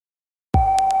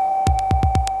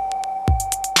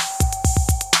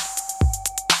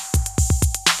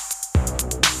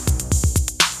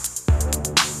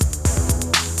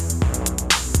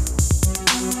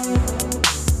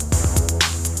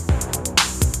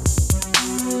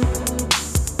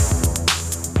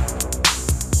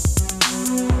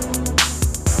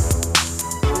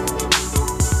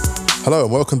Hello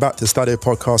and welcome back to the Stadio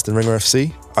Podcast and Ringer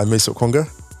FC. I'm Musa Okwonga.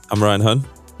 I'm Ryan Hunn.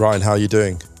 Ryan, how are you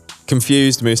doing?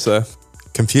 Confused, Musa.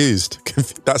 Confused.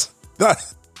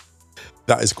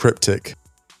 That is cryptic.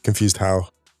 Confused how?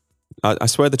 I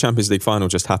swear the Champions League final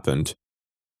just happened.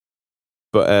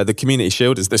 But the Community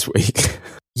Shield is this week.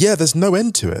 Yeah, there's no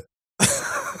end to it.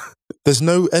 There's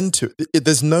no end to it.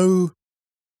 There's no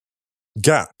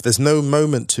gap. There's no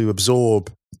moment to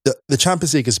absorb. The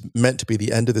Champions League is meant to be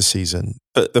the end of the season.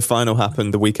 But the final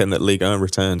happened the weekend that Ligue 1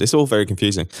 returned. It's all very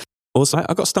confusing. Also,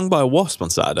 I got stung by a wasp on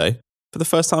Saturday for the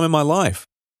first time in my life.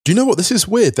 Do you know what? This is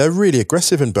weird. They're really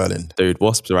aggressive in Berlin. Dude,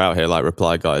 wasps are out here like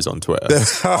reply guys on Twitter.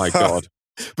 My God.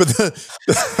 But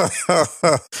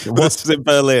wasps in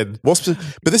Berlin. But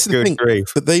this is the thing. Grief.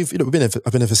 But I've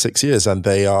been here for 6 years and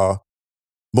they are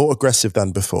more aggressive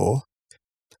than before.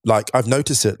 Like I've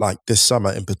noticed it like this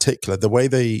summer in particular, the way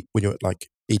when you're like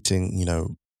eating,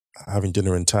 having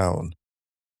dinner in town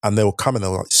and they'll come and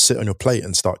they'll like sit on your plate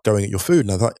and start going at your food.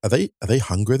 And I'm like, are they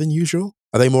hungrier than usual?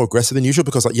 Are they more aggressive than usual?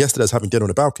 Because like yesterday I was having dinner on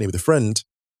a balcony with a friend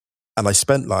and I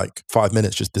spent like 5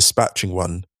 minutes just dispatching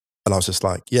one. And I was just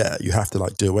like, yeah, you have to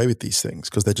like do away with these things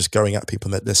because they're just going at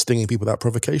people and they're stinging people without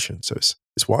provocation. So it's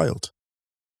wild.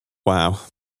 Wow.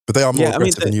 But they are more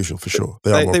aggressive than usual for sure.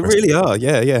 They really are.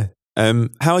 Yeah.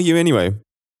 How are you anyway?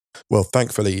 Well,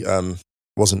 thankfully,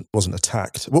 wasn't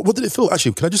attacked. What did it feel?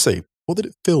 Actually, can I just say, what did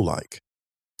it feel like?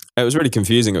 It was really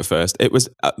confusing at first. It was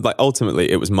ultimately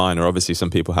it was minor. Obviously, some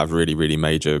people have really, really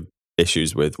major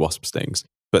issues with wasp stings.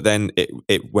 But then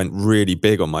it went really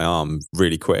big on my arm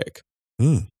really quick.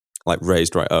 Like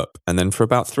raised right up. And then for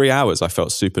about 3 hours, I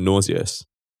felt super nauseous.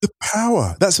 The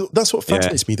power. That's what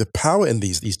fascinates me. The power in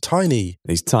these tiny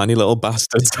little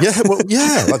bastards. Yeah, well,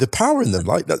 yeah, like the power in them.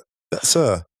 Like that's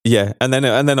yeah, and then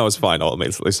I was fine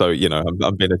ultimately. So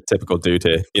I'm being a typical dude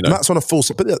here. That's on a full,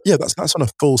 but yeah, that's on a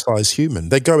full size human.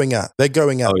 They're going at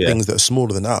things that are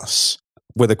smaller than us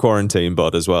with a quarantine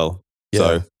bod as well. Yeah,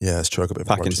 so yeah, it's true.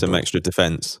 Packing some extra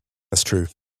defense. That's true.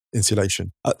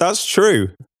 Insulation. That's true.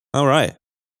 All right,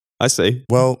 I see.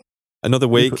 Well, another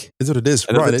week is what it is.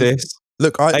 Another right. diss.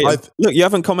 Look, look. You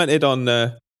haven't commented on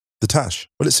the Tash.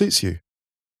 Well, it suits you.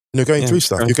 You're going through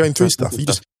stuff. You're going through stuff.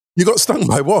 You got stung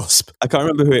by a wasp. I can't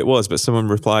remember who it was, but someone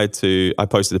replied to. I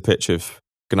posted a picture of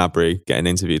Gnabry getting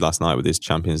interviewed last night with his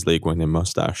Champions League winning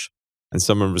mustache, and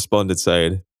someone responded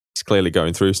saying he's clearly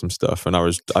going through some stuff, and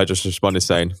I just responded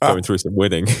saying going through some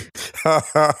winning.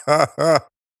 I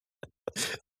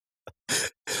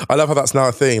love how that's now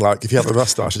a thing. Like if you have a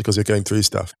mustache, it's because you're going through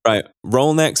stuff. Right.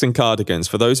 Roll necks and cardigans.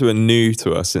 For those who are new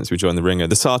to us since we joined the Ringer,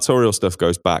 the sartorial stuff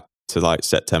goes back to like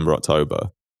September, October.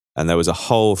 And there was a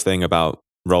whole thing about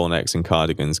roll necks and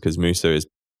cardigans because Musa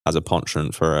has a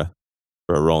penchant for a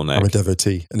roll neck. I'm a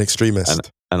devotee, an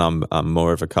extremist. And I'm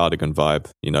more of a cardigan vibe,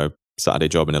 Saturday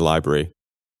job in a library.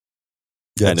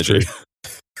 Yeah, energy.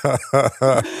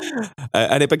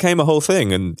 And it became a whole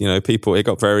thing. And, people, it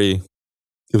got very...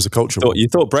 It was a culture. You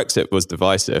thought Brexit was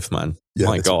divisive, man. Yeah,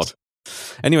 my God.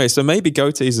 Anyway, so maybe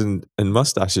goatees and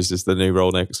mustaches is the new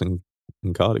roll necks and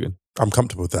cardigan. I'm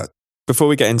comfortable with that. Before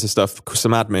we get into stuff,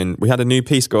 some admin. We had a new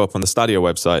piece go up on the Stadio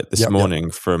website this morning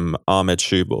from Ahmed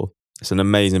Shubal. It's an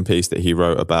amazing piece that he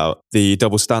wrote about the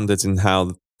double standards and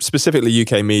how specifically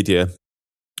UK media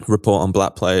report on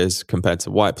black players compared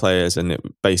to white players. And it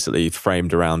basically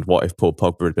framed around what if Paul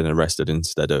Pogba had been arrested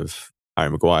instead of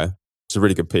Harry Maguire. It's a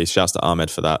really good piece. Shouts to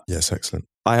Ahmed for that. Yes, excellent.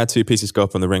 I had 2 pieces go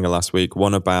up on the Ringer last week.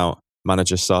 One about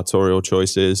manager sartorial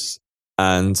choices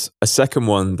and a second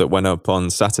one that went up on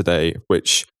Saturday,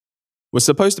 which was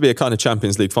supposed to be a kind of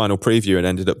Champions League final preview and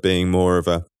ended up being more of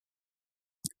a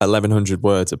 1,100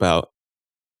 words about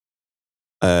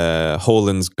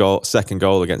Haaland's second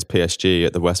goal against PSG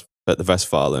at the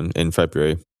Westfalen in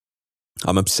February.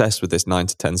 I'm obsessed with this 9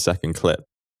 to 10 second clip.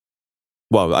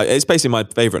 Well, it's basically my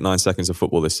favourite 9 seconds of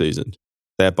football this season.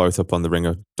 They're both up on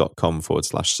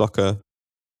theringer.com/soccer.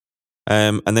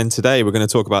 And then today we're going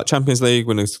to talk about Champions League.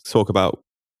 We're going to talk about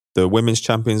the Women's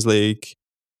Champions League.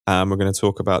 And we're going to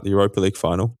talk about the Europa League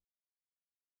final.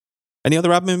 Any other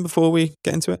admin before we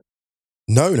get into it?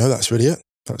 No, that's really it.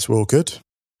 That's all good.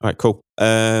 All right, cool.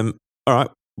 All right,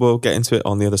 we'll get into it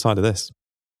on the other side of this.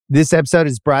 This episode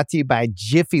is brought to you by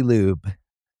Jiffy Lube.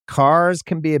 Cars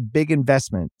can be a big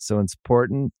investment, so it's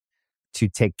important to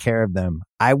take care of them.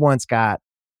 I once got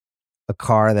a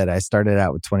car that I started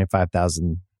out with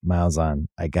 25,000 miles on.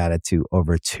 I got it to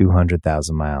over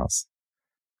 200,000 miles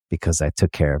because I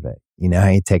took care of it. You know how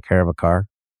you take care of a car?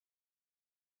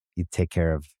 You take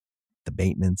care of the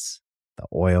maintenance, the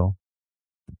oil,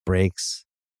 the brakes,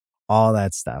 all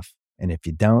that stuff. And if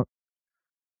you don't,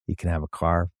 you can have a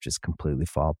car just completely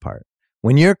fall apart.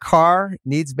 When your car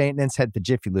needs maintenance, head to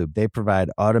Jiffy Lube. They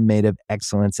provide automotive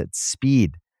excellence at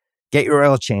speed. Get your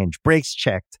oil change, brakes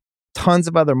checked, tons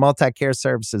of other multi-care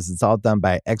services. It's all done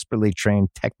by expertly trained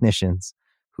technicians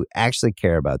who actually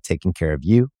care about taking care of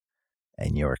you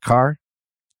and your car.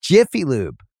 Jiffy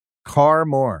Lube, car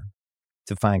more.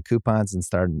 To find coupons and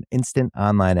start an instant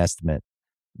online estimate,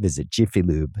 visit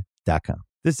jiffylube.com.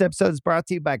 This episode is brought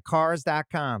to you by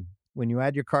Cars.com. When you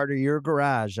add your car to your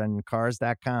garage on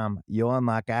Cars.com, you'll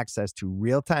unlock access to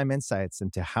real-time insights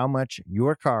into how much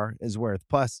your car is worth.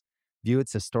 Plus, view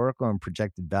its historical and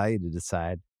projected value to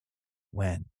decide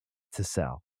when to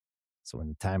sell. So when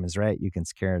the time is right, you can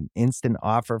secure an instant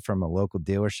offer from a local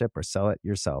dealership or sell it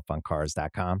yourself on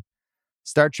Cars.com.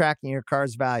 Start tracking your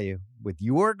car's value with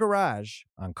your garage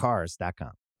on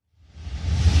Cars.com.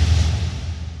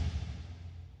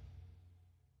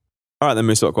 All right, then,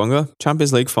 Musa Okwonga.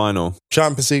 Champions League final.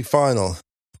 Champions League final.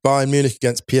 Bayern Munich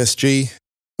against PSG.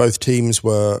 Both teams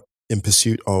were in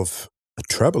pursuit of a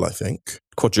treble, I think.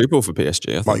 Quadruple for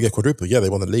PSG, I think. Yeah, quadruple. Yeah, they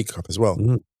won the League Cup as well.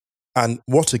 Mhm. And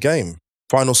what a game.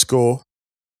 Final score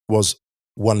was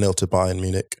 1-0 to Bayern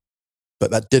Munich.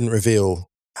 But that didn't reveal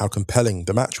how compelling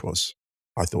the match was,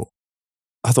 I thought.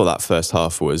 I thought that first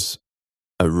half was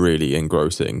a really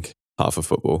engrossing half of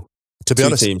football. To be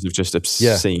honest, Two teams of just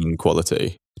obscene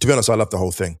quality. To be honest, I loved the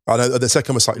whole thing. I know the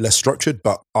second was slightly less structured,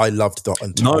 but I loved the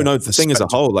entire. The thing as a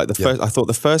whole, like I thought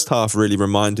the first half really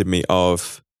reminded me a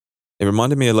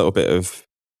little bit of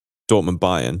Dortmund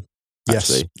Bayern.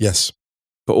 Actually. Yes.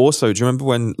 But also, do you remember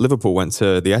when Liverpool went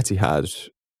to the Etihad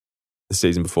the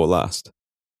season before last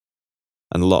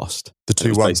and lost? The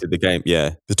 2-1. Basically the game,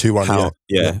 yeah. The 2-1,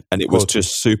 yeah. And it was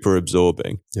just super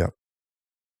absorbing. Yeah.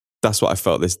 That's what I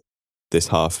felt this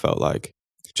half felt like.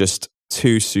 Just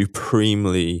two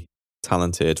supremely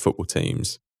talented football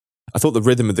teams. I thought the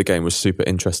rhythm of the game was super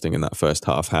interesting in that first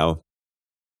half, how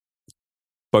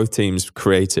both teams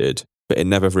created, but it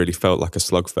never really felt like a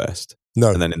slugfest.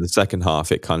 No. And then in the second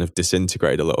half, it kind of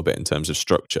disintegrated a little bit in terms of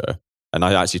structure. And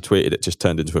I actually tweeted it just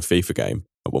turned into a FIFA game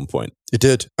at one point. It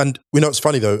did. And we know it's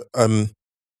funny though.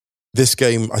 This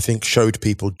game, I think, showed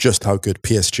people just how good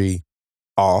PSG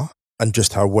are and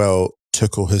just how well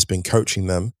Tuchel has been coaching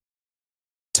them.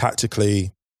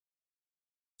 Tactically,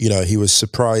 he was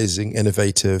surprising,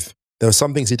 innovative. There were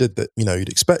some things he did that, you'd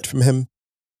expect from him.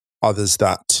 Others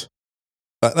that,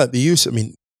 like the use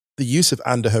of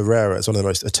Ander Herrera as one of the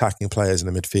most attacking players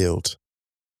in the midfield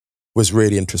was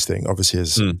really interesting. Obviously,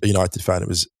 as a United fan, it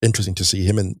was interesting to see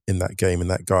him in that game, in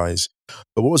that guise.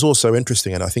 But what was also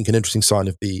interesting, and I think an interesting sign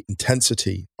of the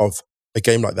intensity of a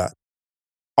game like that,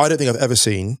 I don't think I've ever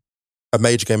seen a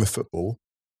major game of football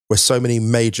where so many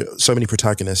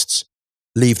protagonists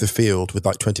leave the field with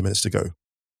like 20 minutes to go.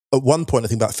 At one point, I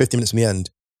think about 50 minutes in the end,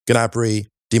 Gnabry,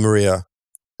 Di Maria,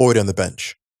 already on the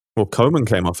bench. Well, Koeman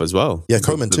came off as well. Yeah,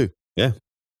 Koeman too. Yeah.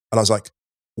 And I was like,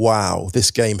 wow, this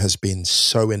game has been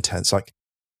so intense. Like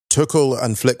Tuchel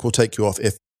and Flick will take you off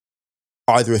if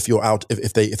you're out,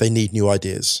 if they need new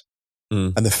ideas.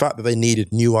 And the fact that they needed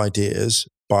new ideas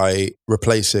by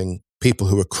replacing people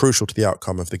who were crucial to the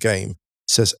outcome of the game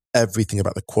says everything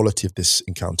about the quality of this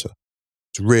encounter.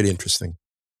 It's really interesting.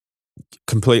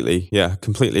 Completely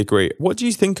agree. What do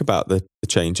you think about the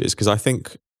changes? Because I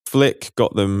think Flick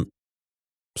got them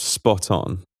spot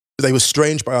on. They were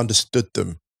strange, but I understood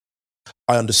them.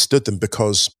 I understood them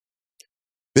because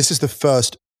this is the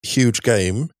first huge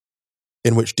game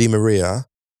in which Di Maria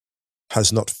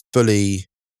has not fully,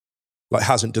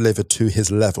 hasn't delivered to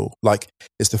his level. Like,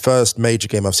 it's the first major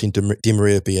game I've seen Di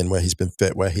Maria be in where he's been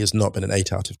fit, where he has not been an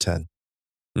 8 out of 10.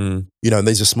 And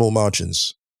these are small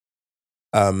margins.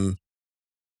 I'm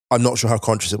not sure how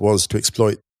conscious it was to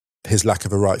exploit his lack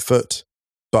of a right foot,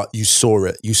 but you saw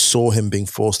it. You saw him being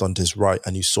forced onto his right,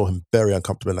 and you saw him very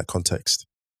uncomfortable in that context.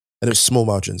 And it was small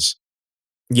margins.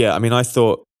 Yeah, I mean, I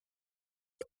thought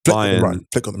Flick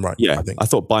got them right. Yeah, I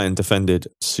thought Bayern defended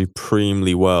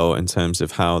supremely well in terms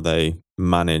of how they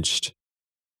managed,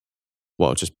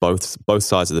 just both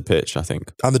sides of the pitch, I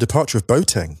think. And the departure of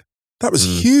Boateng. That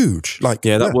was huge.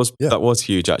 That was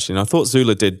huge, actually. And I thought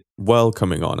Zula did well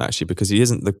coming on, actually, because he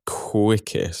isn't the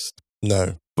quickest.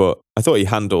 No. But I thought he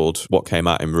handled what came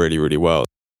at him really, really well.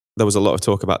 There was a lot of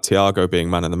talk about Thiago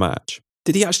being man of the match.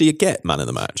 Did he actually get man of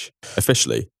the match,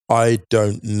 officially? I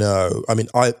don't know. I mean,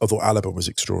 I thought Alaba was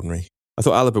extraordinary. I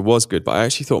thought Alaba was good, but I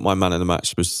actually thought my man of the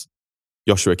match was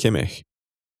Joshua Kimmich.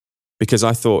 Because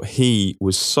I thought he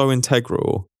was so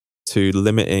integral to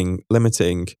limiting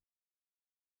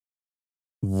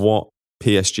what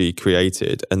PSG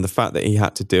created, and the fact that he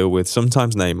had to deal with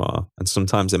sometimes Neymar and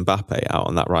sometimes Mbappe out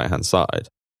on that right-hand side.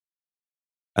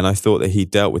 And I thought that he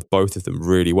dealt with both of them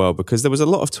really well, because there was a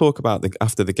lot of talk about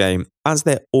after the game, as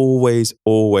there always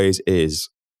is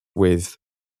with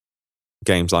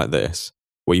games like this,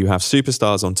 where you have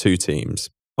superstars on two teams.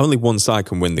 Only one side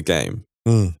can win the game.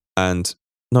 And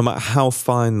no matter how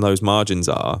fine those margins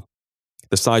are,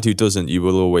 the side who doesn't, you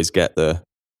will always get they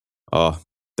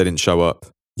didn't show up.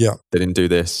 Yeah. They didn't do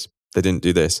this. They didn't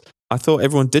do this. I thought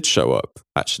everyone did show up,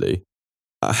 actually.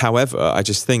 However, I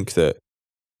just think that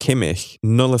Kimmich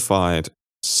nullified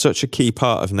such a key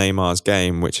part of Neymar's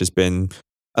game, which has been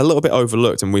a little bit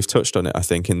overlooked. And we've touched on it, I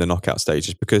think, in the knockout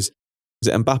stages, because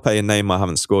Mbappe and Neymar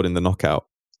haven't scored in the knockout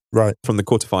from the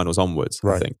quarterfinals onwards,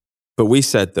 I think. But we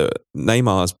said that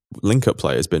Neymar's link-up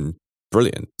play has been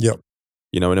brilliant. Yep.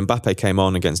 You know, and Mbappe came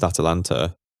on against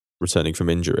Atalanta, returning from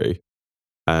injury,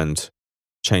 and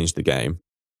changed the game.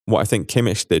 What I think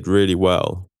Kimmich did really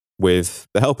well, with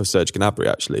the help of Serge Gnabry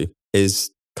actually,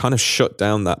 is kind of shut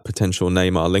down that potential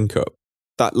Neymar link-up.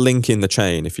 That link in the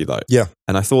chain, if you like. Yeah.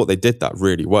 And I thought they did that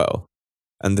really well.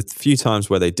 And the few times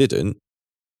where they didn't,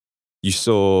 you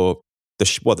saw the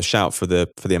shout for the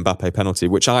Mbappe penalty,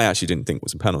 which I actually didn't think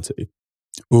was a penalty.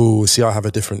 Ooh, see, I have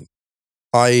a different...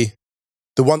 I'm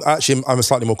a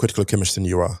slightly more critical of Kimmich than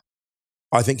you are.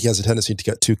 I think he has a tendency to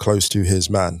get too close to his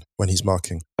man when he's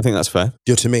marking. I think that's fair.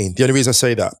 Do you know what I mean? The only reason I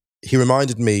say that, he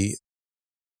reminded me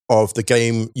of the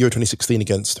game Euro 2016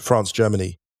 against France,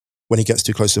 Germany, when he gets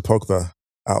too close to Pogba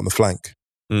out on the flank.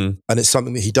 And it's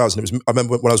something that he does. And I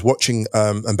remember when I was watching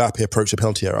Mbappe approach the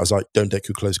penalty area, I was like, don't get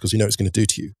too close, because you know what it's going to do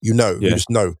to you. You just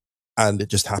know. And it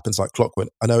just happens like clockwork.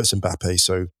 I know it's Mbappe,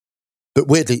 so... But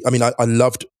weirdly, I mean, I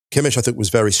loved... Kimmich, I think, was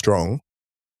very strong.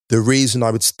 The reason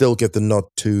I would still give the nod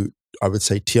to, I would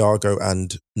say, Thiago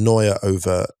and Neuer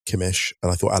over Kimmich,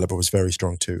 and I thought Alaba was very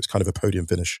strong too. It's kind of a podium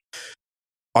finish.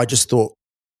 I just thought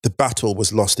the battle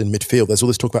was lost in midfield. There's all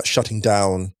this talk about shutting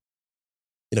down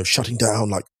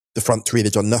like the front three,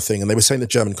 they've done nothing. And they were saying the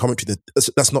German commentary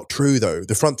that that's not true, though.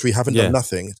 The front three haven't done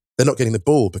nothing. They're not getting the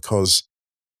ball because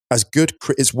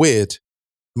it's weird.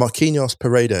 Marquinhos,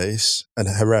 Paredes and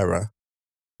Herrera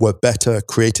were better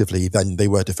creatively than they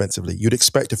were defensively. You'd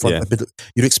expect that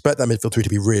midfield three to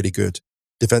be really good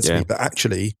defensively, but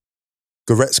actually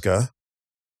Goretzka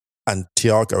and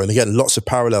Thiago, and again, lots of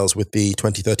parallels with the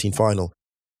 2013 final,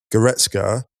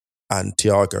 Goretzka and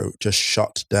Thiago just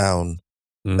shut down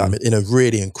that in a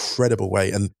really incredible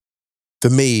way. And for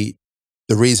me,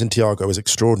 the reason Thiago is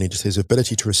extraordinary is his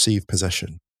ability to receive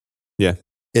possession. Yeah.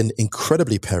 In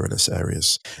incredibly perilous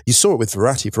areas. You saw it with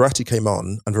Verratti. Verratti came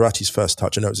on, and Verratti's first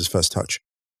touch, I know it was his first touch,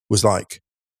 was like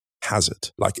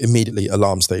hazard, like immediately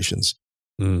alarm stations.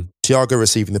 Thiago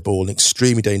receiving the ball in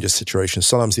extremely dangerous situations,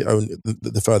 sometimes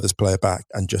the furthest player back,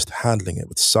 and just handling it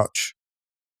with such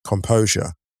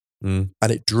composure. And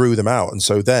it drew them out. And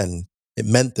so then it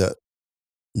meant that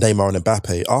Neymar and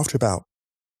Mbappe, after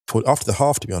the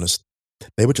half, to be honest,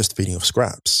 they were just feeding off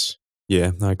scraps.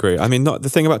 Yeah, I agree. I mean, the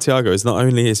thing about Thiago is not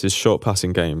only is his short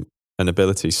passing game and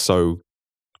ability so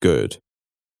good,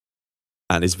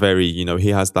 and is very, he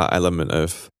has that element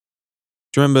of...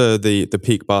 Do you remember the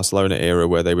peak Barcelona era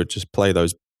where they would just play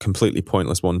those completely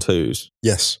pointless 1-2s?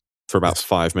 Yes. For about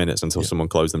 5 minutes until someone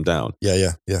closed them down.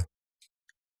 Yeah.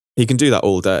 He can do that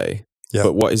all day. Yeah.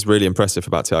 But what is really impressive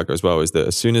about Thiago as well is that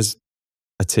as soon as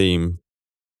a team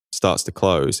starts to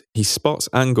close, he spots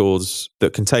angles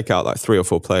that can take out like 3 or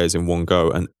 4 players in one go,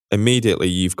 and immediately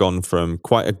you've gone from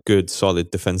quite a good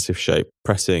solid defensive shape,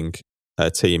 pressing a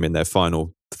team in their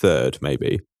final third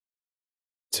maybe,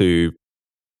 to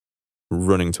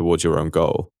running towards your own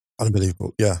goal.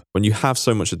 Unbelievable. Yeah. When you have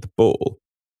so much of the ball,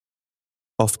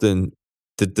 often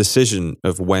the decision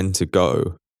of when to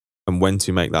go and when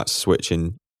to make that switch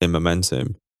in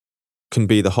momentum can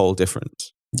be the whole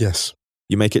difference. Yes.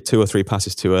 You make it 2 or 3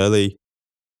 passes too early,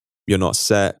 you're not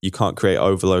set, you can't create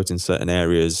overload in certain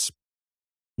areas,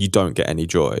 you don't get any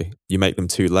joy. You make them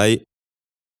too late,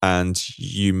 and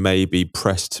you may be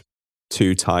pressed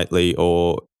too tightly,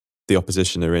 or the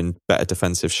opposition are in better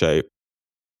defensive shape,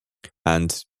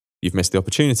 and you've missed the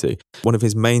opportunity. One of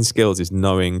his main skills is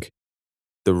knowing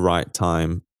the right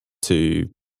time to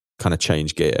kind of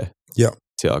change gear. Yeah.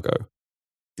 Thiago.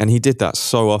 And he did that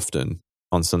so often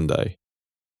on Sunday.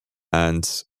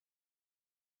 And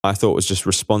I thought was just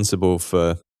responsible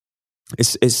for...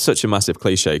 It's such a massive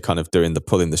cliche, kind of doing the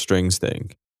pulling the strings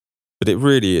thing. But it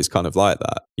really is kind of like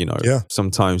that, Yeah.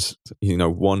 Sometimes,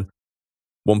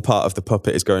 one part of the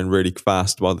puppet is going really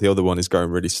fast while the other one is going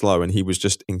really slow, and he was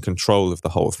just in control of the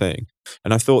whole thing.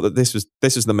 And I thought that this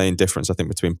is the main difference, I think,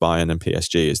 between Bayern and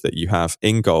PSG, is that you have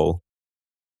in goal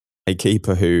a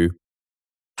keeper who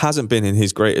hasn't been in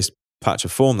his greatest patch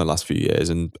of form the last few years,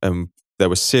 and there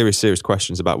were serious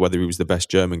questions about whether he was the best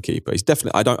German keeper. He's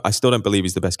definitely, I still don't believe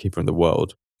he's the best keeper in the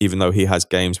world, even though he has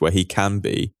games where he can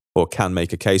be or can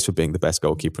make a case for being the best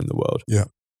goalkeeper in the world. Yeah.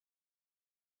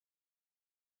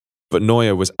 But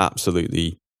Neuer was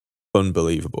absolutely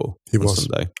unbelievable on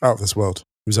Sunday. Out of this world.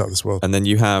 He was out of this world. And then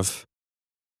you have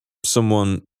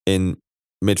someone in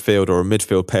midfield or a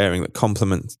midfield pairing that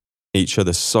complement each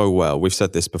other so well. We've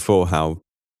said this before, how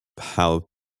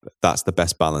that's the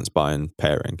best balanced Bayern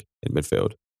pairing in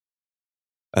midfield.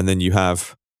 And then you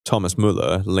have Thomas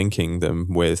Müller linking them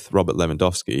with Robert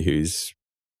Lewandowski, who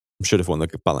should have won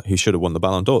the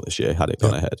Ballon d'Or this year had it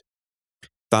gone ahead.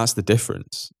 That's the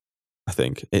difference. I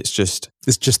think it's just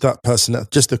that personnel,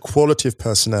 just the quality of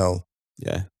personnel.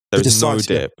 Yeah, there is no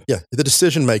dip. Yeah, the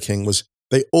decision making was,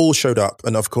 they all showed up,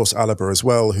 and of course Alaba as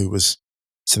well, who was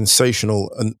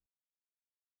sensational, and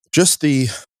just on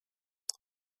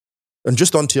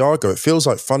Thiago, it feels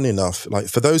like, funnily enough, like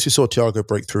for those who saw Thiago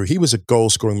break through, he was a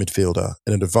goal-scoring midfielder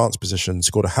in an advanced position,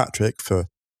 scored a hat-trick for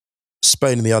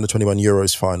Spain in the Under-21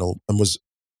 Euros final, and was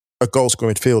a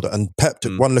goal-scoring midfielder. And Pep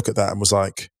took one look at that and was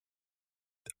like,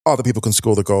 other people can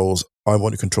score the goals, I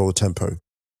want to control the tempo.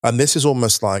 And this is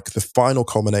almost like the final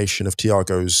culmination of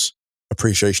Thiago's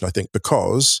appreciation, I think,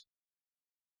 because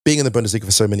being in the Bundesliga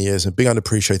for so many years and being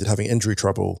unappreciated, having injury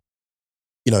trouble,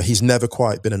 he's never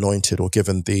quite been anointed or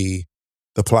given the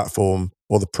platform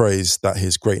or the praise that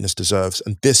his greatness deserves.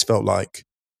 And this felt like,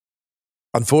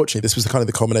 unfortunately, this was the kind of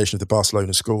the culmination of the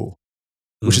Barcelona school,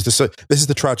 which is this is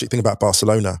the tragic thing about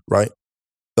Barcelona, right?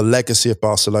 The legacy of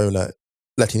Barcelona,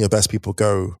 letting your best people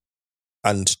go.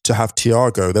 And to have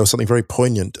Thiago, there was something very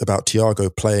poignant about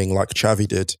Thiago playing like Xavi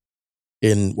did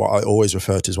in what I always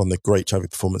refer to as one of the great Xavi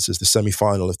performances, the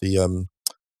semi-final of the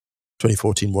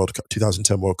 2014 World Cup,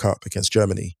 2010 World Cup against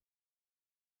Germany,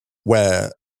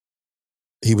 where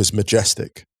he was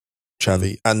majestic,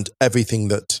 Xavi, and everything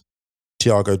that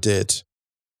Thiago did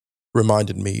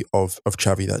reminded me of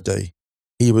Xavi that day.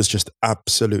 He was just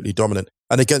absolutely dominant.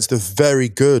 And against a very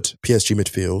good PSG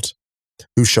midfield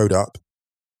who showed up,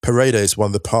 Paredes, one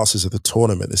of the passes of the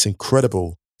tournament, this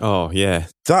incredible. Oh, yeah.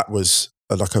 That was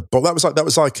like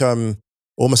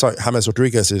almost like James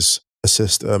Rodriguez's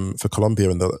assist for Colombia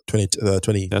in the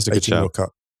 2018 World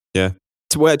Cup. Yeah.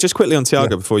 Just quickly on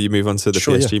Thiago before you move on to the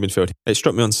PSG midfield. It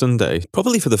struck me on Sunday,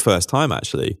 probably for the first time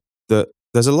actually, that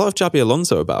there's a lot of Xabi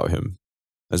Alonso about him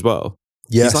as well.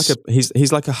 Yes.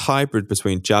 He's like a hybrid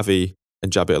between Xavi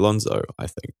and Xabi Alonso, I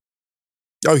think.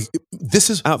 Oh, this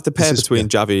is out of the pair between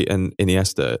Xavi and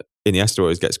Iniesta. Iniesta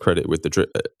always gets credit with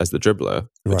as the dribbler,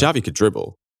 but Xavi could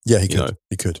dribble. Yeah, he could.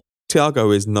 He could.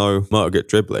 Thiago is no mark at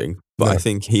dribbling, but I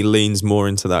think he leans more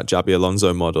into that Xabi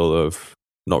Alonso model of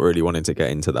not really wanting to get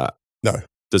into that. No,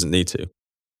 doesn't need to.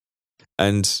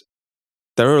 And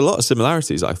there are a lot of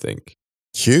similarities, I think.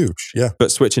 Huge, yeah.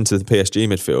 But switching to the PSG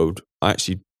midfield, I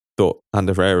actually thought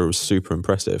Ander Herrera was super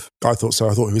impressive. I thought so.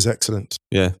 I thought he was excellent.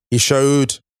 Yeah, he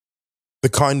showed the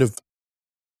kind of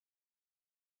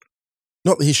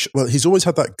he's always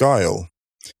had that guile.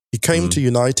 He came to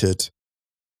United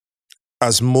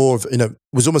as more of,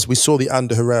 was almost, we saw the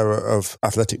Ander Herrera of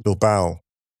Athletic Bilbao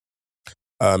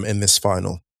in this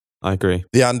final. I agree.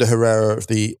 The Ander Herrera of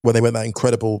when they went that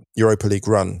incredible Europa League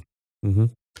run,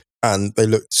 and they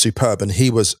looked superb, and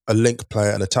he was a link player,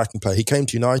 an attacking player. He came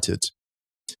to United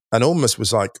and almost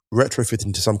was like retrofitted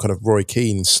into some kind of Roy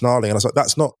Keane snarling. And I was like,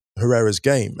 that's not Herrera's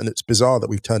game. And it's bizarre that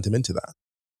we've turned him into that.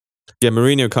 Yeah,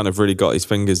 Mourinho kind of really got his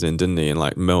fingers in, didn't he? And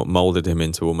like molded him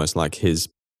into almost like his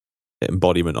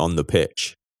embodiment on the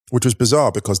pitch. Which was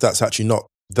bizarre because that's actually not,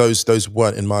 those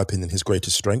weren't, in my opinion, his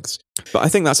greatest strengths. But I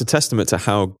think that's a testament to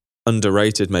how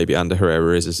underrated maybe Ander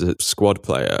Herrera is as a squad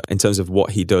player in terms of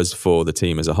what he does for the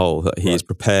team as a whole, that he is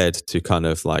prepared to kind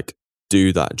of like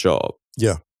do that job.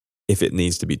 Yeah. If it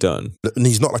needs to be done. And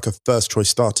he's not like a first choice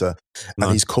starter,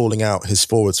 and he's calling out his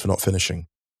forwards for not finishing.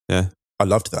 Yeah. I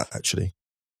loved that, actually.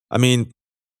 I mean,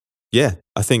 yeah,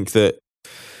 I think that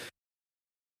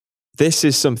this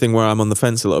is something where I'm on the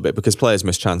fence a little bit because players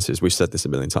miss chances. We've said this a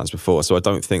million times before. So I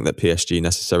don't think that PSG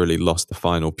necessarily lost the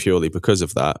final purely because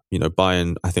of that.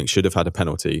 Bayern, I think, should have had a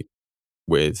penalty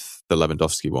with the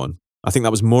Lewandowski one. I think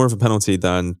that was more of a penalty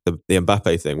than the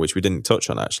Mbappe thing, which we didn't touch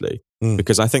on actually.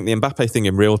 Because I think the Mbappe thing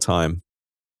in real time,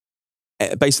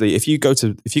 basically, if you go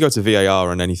to VAR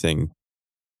on anything,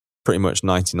 pretty much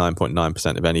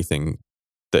 99.9% of anything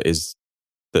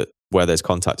that where there's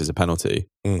contact is a penalty.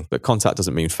 But contact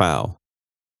doesn't mean foul.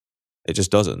 It just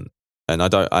doesn't. And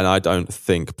I don't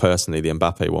think personally the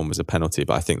Mbappe one was a penalty,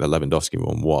 but I think the Lewandowski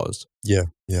one was. Yeah,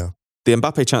 yeah. The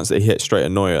Mbappe chance that he hit straight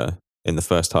at Neuer in the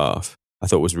first half, I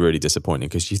thought was really disappointing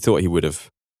because you thought he would have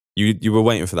You were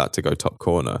waiting for that to go top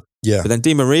corner. Yeah. But then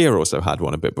Di Maria also had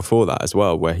one a bit before that as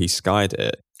well, where he skied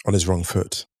it. On his wrong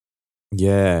foot.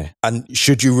 Yeah. And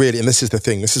should you really, and this is the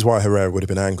thing, this is why Herrera would have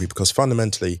been angry, because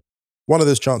fundamentally, one of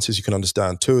those chances you can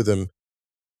understand, two of them,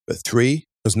 but three,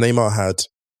 because Neymar had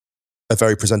a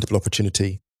very presentable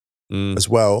opportunity as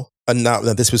well. And now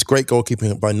this was great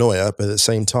goalkeeping by Neuer, but at the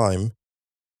same time,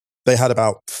 they had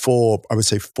about four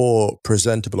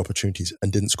presentable opportunities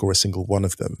and didn't score a single one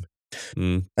of them.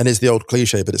 And it's the old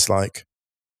cliche, but it's like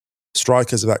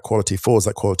strikers of that quality, forwards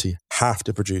of that quality, have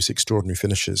to produce extraordinary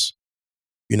finishes.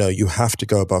 You know, you have to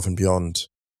go above and beyond.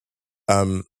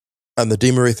 And the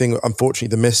Di Maria thing,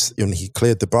 unfortunately, the miss, when he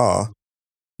cleared the bar,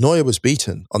 Neuer was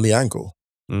beaten on the angle.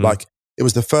 Like, it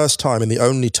was the first time and the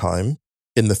only time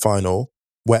in the final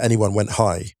where anyone went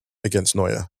high against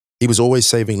Neuer. He was always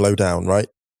saving low down, right?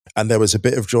 And there was a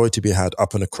bit of joy to be had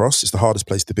up and across. It's the hardest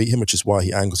place to beat him, which is why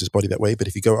he angles his body that way. But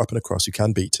if you go up and across, you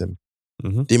can beat him.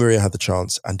 Di Maria had the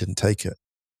chance and didn't take it.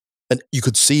 And you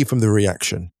could see from the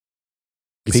reaction.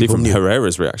 You could see from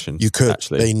Herrera's reaction. You could.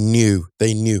 Actually. They knew.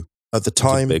 At the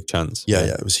time. It was a big chance. Yeah,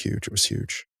 it was huge. It was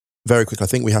huge. Very quick, I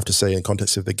think we have to say in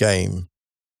context of the game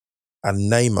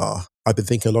and Neymar, I've been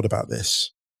thinking a lot about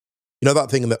this. You know that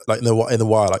thing that, like in the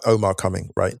wire, like Omar coming,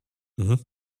 right? I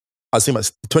was thinking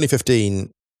about the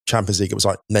 2015 Champions League. It was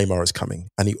like Neymar is coming,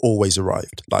 and he always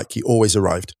arrived. Like he always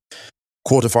arrived.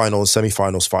 Quarterfinals,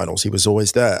 semi-finals, finals. He was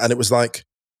always there, and it was like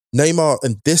Neymar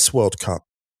in this World Cup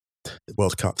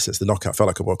says the knockout felt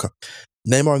like a World Cup.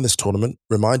 Neymar in this tournament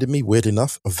reminded me, weird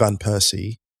enough, of Van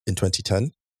Persie in 2010.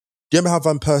 Do you remember how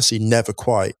Van Persie never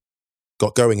quite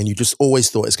got going, and you just always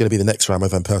thought it's going to be the next round where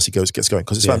Van Persie gets going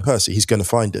because it's Van Persie, he's going to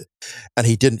find it, and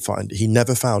he didn't find it. He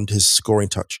never found his scoring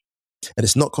touch, and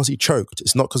it's not because he choked.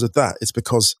 It's not because of that. It's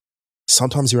because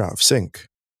sometimes you're out of sync.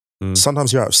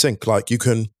 Sometimes you're out of sync. Like you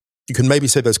can maybe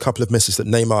say those couple of misses that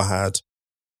Neymar had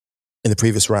in the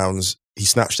previous rounds, he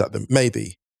snatched at them,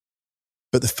 maybe,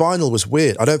 but the final was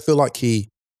weird. I don't feel like he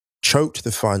choked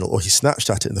the final or he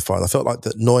snatched at it in the final. I felt like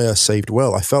that Neuer saved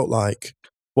well. I felt like.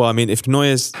 Well, I mean, if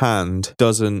Neuer's hand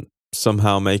doesn't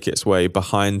somehow make its way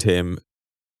behind him,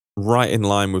 right in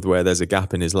line with where there's a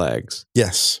gap in his legs.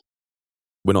 Yes.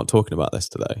 We're not talking about this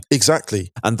today.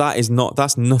 Exactly. And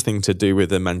that's nothing to do with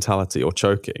the mentality or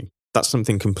choking. That's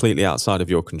something completely outside of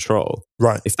your control.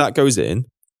 Right. If that goes in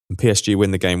and PSG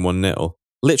win the game 1-0,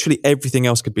 literally everything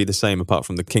else could be the same apart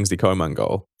from the Kingsley Coman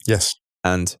goal. Yes.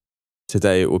 And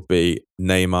today it would be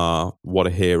Neymar, what a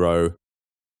hero.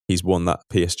 He's won that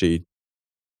PSG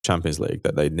Champions League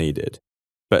that they needed.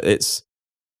 But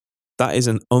that is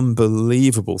an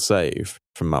unbelievable save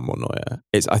from Manuel Neuer.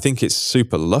 I think it's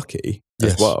super lucky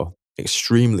as well.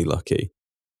 Extremely lucky.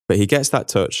 But he gets that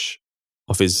touch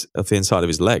off the inside of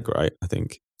his leg, right? I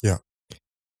think. Yeah.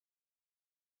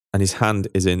 And his hand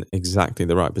is in exactly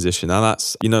the right position. Now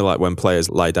that's, like when players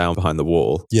lie down behind the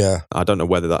wall. Yeah. I don't know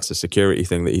whether that's a security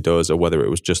thing that he does or whether it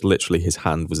was just literally his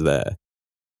hand was there.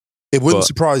 It wouldn't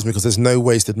surprise me because there's no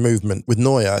wasted movement. With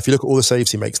Neuer, if you look at all the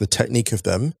saves he makes, the technique of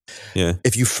them,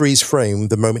 if you freeze frame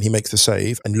the moment he makes the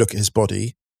save and look at his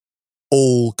body,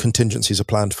 all contingencies are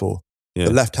planned for. Yeah.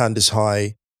 The left hand is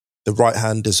high, the right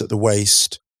hand is at the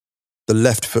waist, the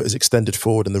left foot is extended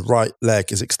forward and the right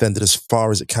leg is extended as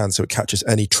far as it can so it catches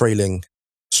any trailing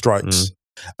strikes.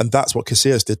 And that's what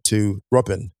Casillas did to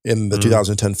Robin in the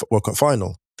 2010 World Cup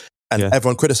final. And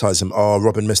everyone criticised him. Oh,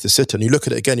 Robin missed the sitter. And you look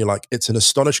at it again, you're like, it's an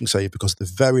astonishing save because at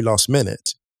the very last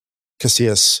minute,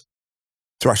 Casillas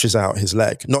thrashes out his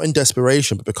leg. Not in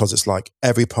desperation, but because it's like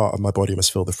every part of my body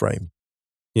must fill the frame.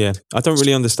 Yeah, I don't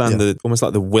really understand almost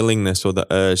like the willingness or the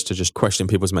urge to just question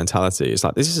people's mentality. It's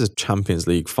like, this is a Champions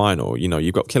League final.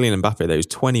 You've got Kylian Mbappe there who's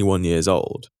 21 years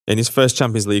old. In his first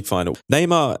Champions League final,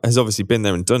 Neymar has obviously been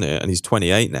there and done it, and he's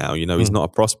 28 now. He's not a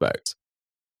prospect.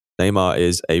 Neymar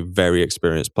is a very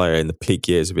experienced player in the peak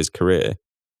years of his career.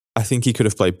 I think he could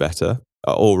have played better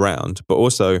all round, but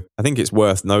also I think it's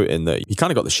worth noting that he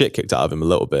kind of got the shit kicked out of him a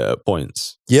little bit at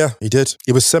points. Yeah, he did.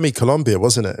 It was semi-Colombia,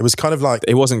 wasn't it? It was kind of like...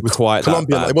 It wasn't quite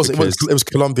Colombia, that bad. It was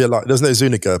Colombia like... There was no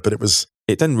Zuniga, but it was...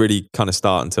 It didn't really kind of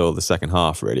start until the second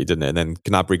half, really, didn't it? And then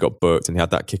Gnabry got booked and he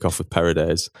had that kick-off with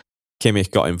Paredes.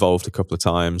 Kimmich got involved a couple of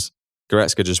times.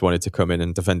 Goretzka just wanted to come in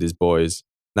and defend his boys.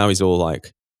 Now he's all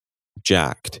like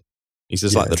jacked. He's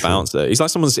just like the bouncer.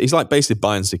 He's like basically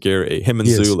buying security. Him and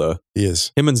Zula. He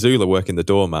is. Him and Zula working the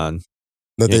door, man.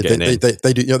 No, they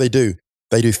do.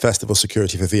 They do festival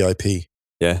security for VIP.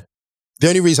 Yeah. The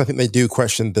only reason I think they do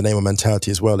question the Neymar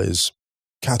mentality as well is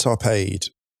Qatar paid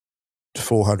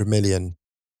 400 million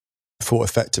for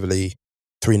effectively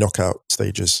 3 knockout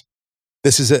stages.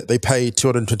 This is it. They paid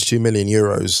 222 million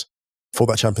euros for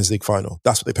that Champions League final.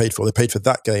 That's what they paid for. They paid for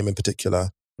that game in particular,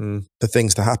 for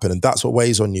things to happen. And that's what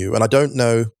weighs on you. And I don't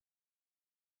know.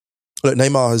 Look,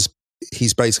 Neymar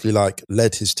he's basically like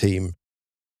led his team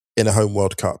in a home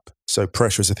World Cup. So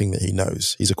pressure is a thing that he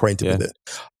knows. He's acquainted with it.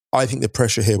 I think the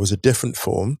pressure here was a different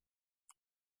form.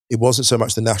 It wasn't so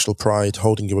much the national pride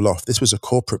holding you aloft. This was a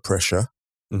corporate pressure.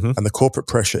 Mm-hmm. And the corporate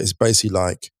pressure is basically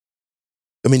like,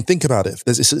 I mean, think about it.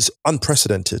 It's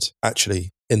unprecedented,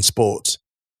 actually, in sport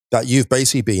that you've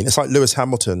basically been. It's like Lewis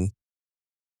Hamilton.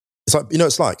 It's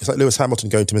like Lewis Hamilton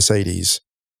going to Mercedes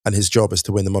and his job is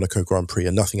to win the Monaco Grand Prix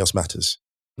and nothing else matters.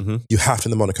 Mm-hmm. You have to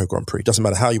win the Monaco Grand Prix. It doesn't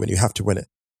matter how you win, you have to win it.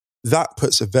 That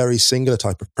puts a very singular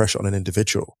type of pressure on an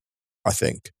individual, I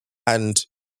think. And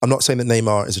I'm not saying that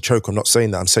Neymar is a choker. I'm not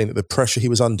saying that. I'm saying that the pressure he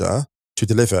was under to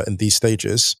deliver in these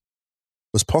stages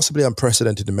was possibly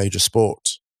unprecedented in major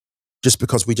sport, just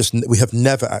because we have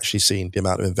never actually seen the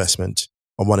amount of investment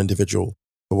on one individual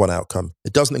for one outcome.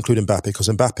 It doesn't include Mbappe because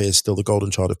Mbappe is still the golden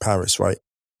child of Paris, right?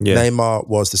 Yeah. Neymar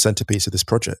was the centerpiece of this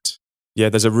project. Yeah,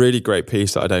 there's a really great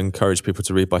piece that I'd encourage people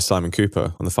to read by Simon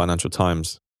Cooper on the Financial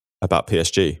Times about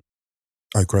PSG.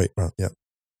 Oh, great. Right. Yeah.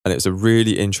 And it's a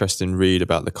really interesting read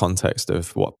about the context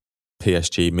of what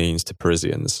PSG means to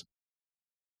Parisians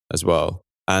as well.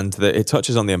 And it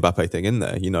touches on the Mbappe thing in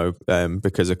there,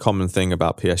 because a common thing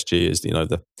about PSG is,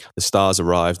 the stars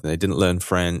arrived and they didn't learn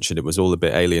French and it was all a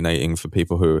bit alienating for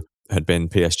people who had been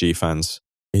PSG fans.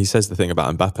 He says the thing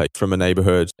about Mbappe, from a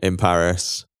neighborhood in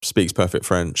Paris, speaks perfect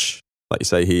French. Like you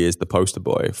say, he is the poster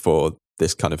boy for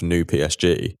this kind of new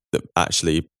PSG that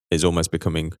actually is almost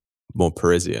becoming more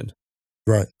Parisian.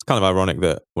 Right. It's kind of ironic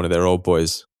that one of their old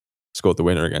boys scored the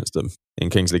winner against them in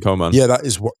Kingsley Coman. Yeah, that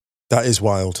is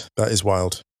wild. That is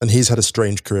wild. And he's had a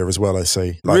strange career as well, I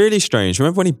say. Really strange.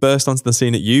 Remember when he burst onto the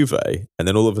scene at Juve and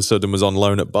then all of a sudden was on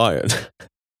loan at Bayern?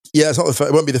 Yeah, it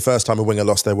won't be the first time a winger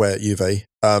lost their way at Juve.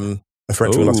 A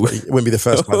French winger lost, it wouldn't be the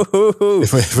first time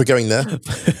if we're going there.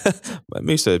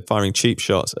 Musa firing cheap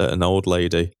shots at an old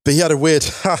lady. But he had a weird...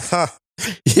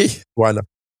 Why not?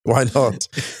 Why not?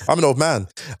 I'm an old man.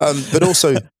 But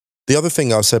also, the other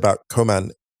thing I'll say about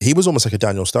Coman, he was almost like a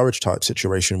Daniel Sturridge type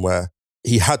situation where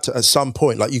he had to, at some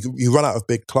point, like you run out of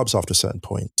big clubs after a certain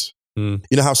point. Mm.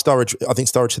 You know how I think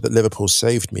Sturridge said that Liverpool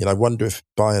saved me, and I wonder if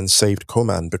Bayern saved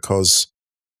Coman because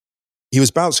he was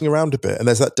bouncing around a bit, and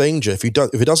there's that danger. If it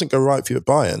doesn't go right for you at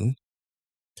Bayern,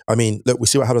 I mean, look, we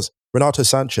see what happens. Renato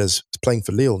Sanchez is playing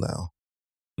for Lille now.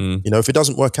 Mm. If it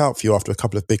doesn't work out for you after a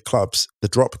couple of big clubs, the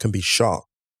drop can be sharp.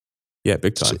 Yeah,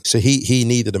 big time. So he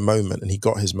needed a moment, and he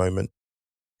got his moment.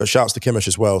 But shouts to Kimmich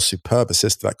as well, superb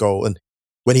assist to that goal. And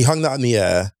when he hung that in the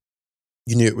air,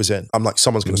 you knew it was in. I'm like,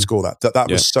 someone's going to score that.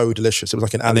 That was so delicious. It was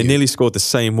like an alley-oop. And they nearly scored the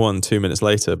same one 2 minutes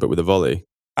later, but with a volley.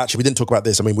 Actually, we didn't talk about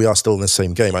this. I mean, we are still in the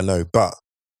same game, I know. But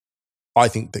I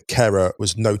think that Kehrer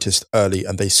was noticed early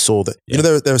and they saw that. Yeah.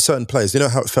 There are certain players,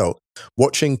 how it felt?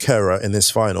 Watching Kehrer in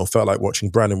this final felt like watching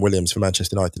Brandon Williams for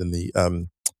Manchester United in the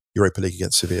Europa League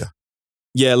against Sevilla.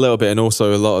 Yeah, a little bit. And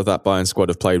also a lot of that Bayern squad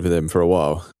have played with him for a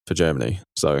while for Germany.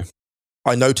 So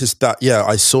I noticed that. Yeah,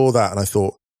 I saw that and I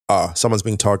thought, someone's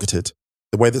being targeted.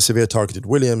 The way that Sevilla targeted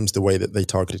Williams, the way that they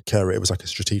targeted Kehrer, it was like a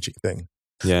strategic thing.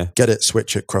 Yeah. Get it,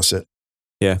 switch it, cross it.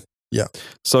 Yeah. Yeah.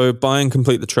 So Bayern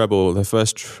complete the treble,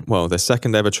 their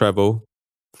second ever treble.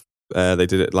 They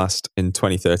did it last in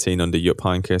 2013 under Jupp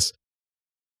Heynckes.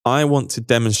 I want to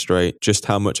demonstrate just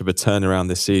how much of a turnaround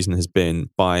this season has been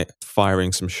by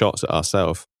firing some shots at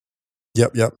ourselves.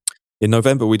 Yep. In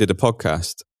November, we did a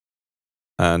podcast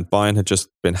and Bayern had just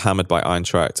been hammered by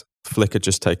Eintracht. Flick had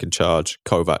just taken charge.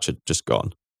 Kovac had just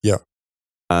gone. Yeah.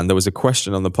 And there was a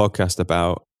question on the podcast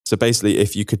about, so basically,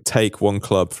 if you could take one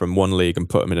club from one league and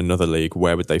put them in another league,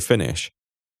 where would they finish?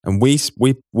 And we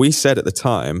said at the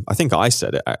time, I think I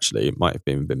said it actually, it might have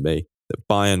been me, that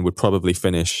Bayern would probably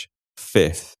finish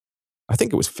fifth. I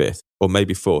think it was fifth or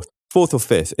maybe fourth or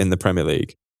fifth in the Premier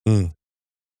League. Mm.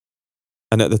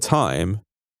 And at the time,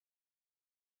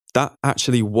 that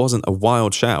actually wasn't a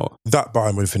wild shout. That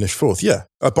Bayern would finish fourth, yeah.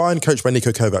 A Bayern coached by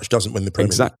Niko Kovac doesn't win the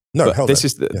Premier League. No, but this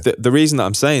is the reason that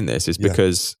I'm saying this is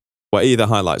because it either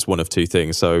highlights one of two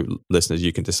things. So listeners,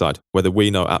 you can decide whether we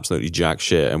know absolutely jack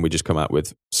shit and we just come out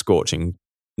with scorching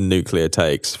nuclear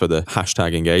takes for the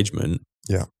hashtag engagement.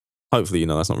 Yeah. Hopefully,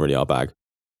 that's not really our bag.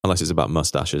 Unless it's about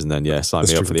mustaches and then, sign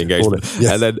me up for the engagement.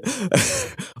 Yeah. And then,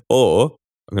 or,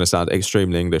 I'm going to sound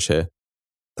extremely English here,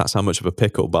 that's how much of a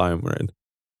pickle Bayern were in.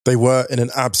 They were in an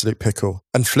absolute pickle.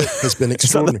 And Flick has been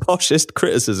extraordinary. Is that the poshest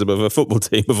criticism of a football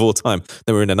team of all time?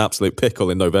 They were in an absolute pickle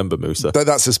in November, Musa.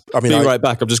 That's just, Be right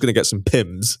back. I'm just going to get some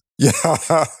Pims. Yeah.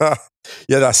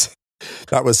 Yeah,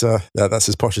 That was that's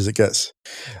as posh as it gets.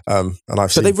 And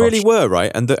I've seen But they really posh. were,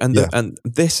 right? And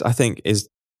this, I think, is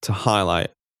to highlight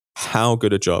how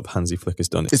good a job Hansi Flick has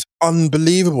done. It's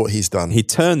unbelievable what he's done. He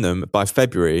turned them by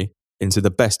February into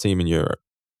the best team in Europe,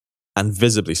 and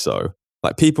visibly so.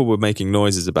 Like, people were making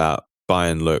noises about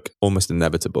Bayern look almost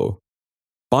inevitable.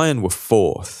 Bayern were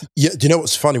fourth. Yeah, do you know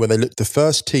what's funny? When they looked, the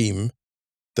first team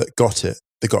that got it,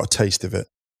 they got a taste of it.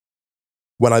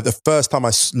 The first time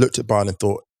I looked at Bayern and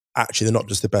thought, actually, they're not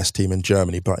just the best team in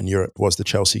Germany, but in Europe, was the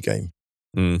Chelsea game.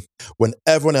 When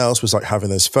everyone else was like having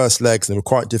those first legs and they were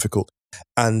quite difficult,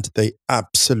 and they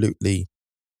absolutely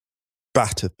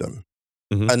battered them.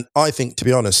 Mm-hmm. And I think, to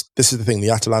be honest, this is the thing, the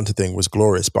Atalanta thing was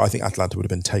glorious, but I think Atalanta would have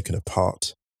been taken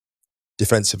apart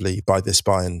defensively by this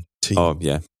Bayern team. Oh,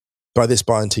 yeah. By this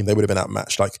Bayern team, they would have been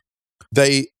outmatched. Like,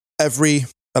 and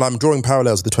I'm drawing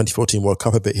parallels with the 2014 World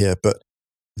Cup a bit here, but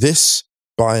this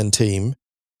Bayern team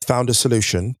found a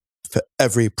solution for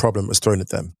every problem that was thrown at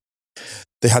them.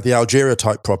 They had the Algeria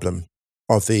type problem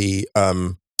of the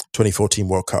 2014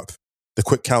 World Cup. The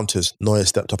quick counters, Neuer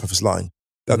stepped up off his line.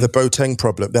 They had the Boateng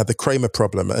problem, they had the Kramer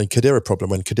problem and Khedira problem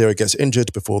when Khedira gets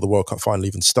injured before the World Cup final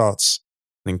even starts.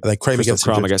 And then Kramer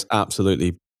gets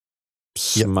absolutely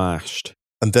smashed. Yep.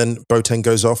 And then Boateng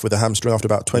goes off with a hamstring after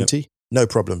about 20. Yep. No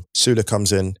problem. Sula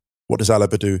comes in. What does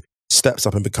Alaba do? Steps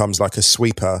up and becomes like a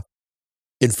sweeper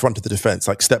in front of the defence,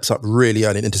 like steps up really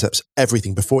early and intercepts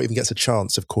everything before it even gets a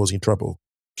chance of causing trouble.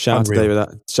 Shout out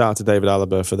to David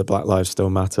Alaba for the Black Lives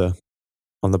Still Matter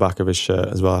on the back of his shirt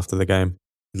as well after the game.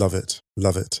 Love it.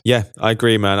 Love it. Yeah, I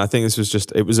agree, man. I think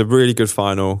it was a really good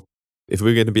final. If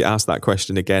we're going to be asked that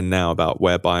question again now about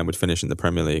where Bayern would finish in the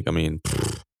Premier League, I mean,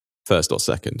 first or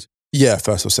second. Yeah,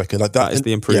 first or second. Like that is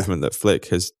the improvement that Flick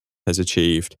has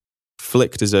achieved.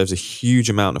 Flick deserves a huge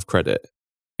amount of credit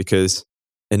because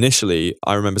initially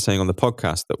I remember saying on the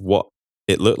podcast that what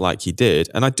it looked like he did,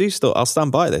 and I'll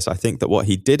stand by this. I think that what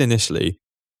he did initially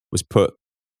was put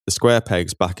the square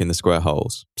pegs back in the square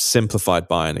holes, simplified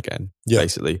Bayern again,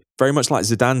 basically. Very much like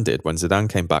Zidane did when Zidane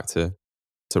came back to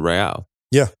Real.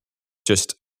 Yeah.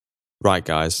 Just, right,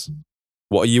 guys,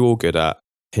 what are you all good at?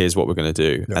 Here's what we're going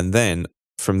to do. Yeah. And then,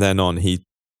 from then on, he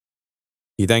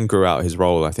then grew out his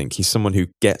role, I think. He's someone who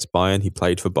gets Bayern. He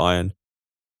played for Bayern.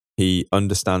 He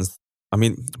understands,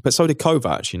 but so did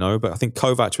Kovac, but I think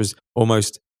Kovac was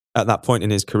almost at that point in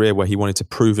his career where he wanted to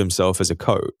prove himself as a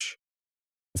coach.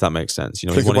 If that makes sense,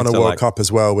 Flick won a World Cup as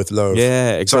well with Löw.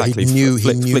 Yeah, exactly. So he knew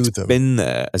Flick's them. Been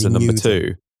there as a number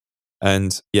two,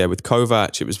 and with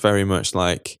Kovac, it was very much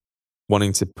like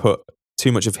wanting to put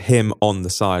too much of him on the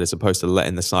side as opposed to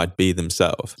letting the side be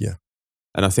themselves. Yeah,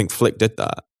 and I think Flick did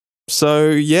that.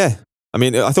 So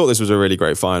I thought this was a really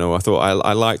great final. I thought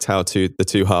I liked how the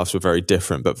two halves were very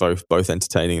different, but both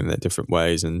entertaining in their different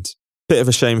ways. And bit of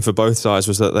a shame for both sides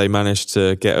was that they managed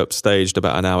to get upstaged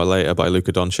about an hour later by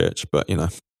Luka Doncic, but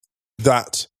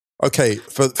that okay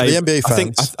for the NBA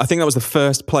fans. I think that was the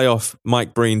first playoff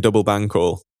Mike Breen double ban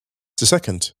call. It's a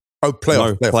second. Oh,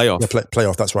 playoff. No, playoff. Yeah,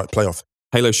 playoff. That's right, playoff.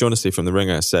 Halo Shaughnessy from The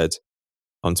Ringer said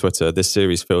on Twitter, "This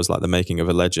series feels like the making of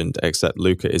a legend, except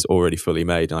Luka is already fully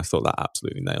made," and I thought that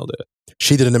absolutely nailed it.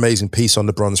 She did an amazing piece on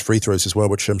LeBron's free throws as well,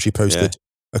 which she posted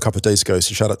a couple of days ago.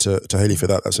 So shout out to Haley for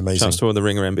that. That's amazing. Shout out to all the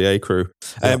Ringer NBA crew.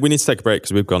 We need to take a break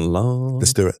because we've gone long.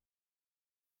 Let's do it.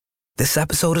 This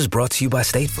episode is brought to you by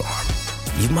State Farm.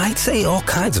 You might say all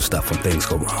kinds of stuff when things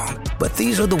go wrong, but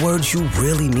these are the words you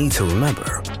really need to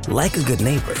remember. Like a good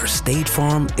neighbor, State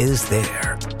Farm is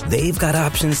there. They've got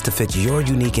options to fit your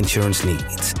unique insurance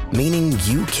needs, meaning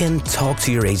you can talk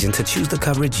to your agent to choose the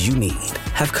coverage you need,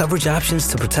 have coverage options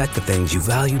to protect the things you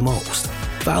value most,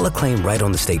 file a claim right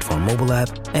on the State Farm mobile app,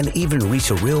 and even reach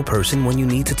a real person when you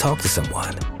need to talk to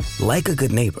someone. Like a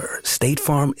good neighbor, State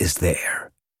Farm is there.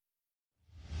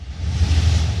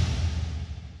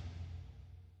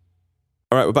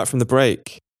 All right, we're back from the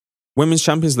break. Women's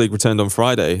Champions League returned on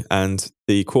Friday, and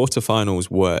the quarterfinals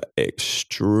were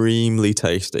extremely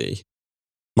tasty.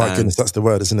 My goodness, that's the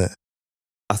word, isn't it?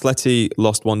 Atleti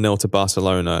lost 1-0 to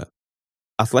Barcelona.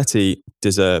 Atleti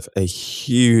deserve a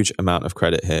huge amount of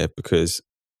credit here because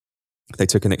they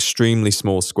took an extremely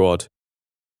small squad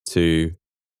to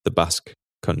the Basque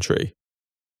country.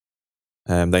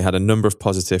 They had a number of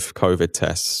positive COVID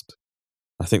tests.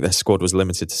 I think their squad was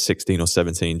limited to 16 or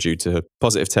 17 due to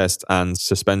positive tests and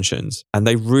suspensions. And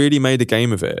they really made a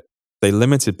game of it. They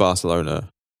limited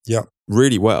Barcelona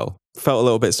really well. Felt a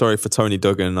little bit sorry for Toni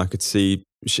Duggan. I could see...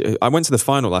 I went to the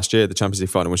final last year, the Champions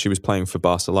League final, when she was playing for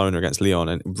Barcelona against Lyon,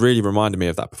 and it really reminded me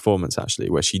of that performance,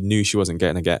 actually, where she knew she wasn't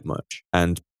going to get much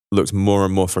and looked more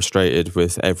and more frustrated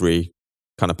with every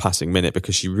kind of passing minute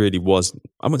because she really was,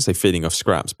 I wouldn't say feeding off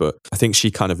scraps, but I think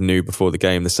she kind of knew before the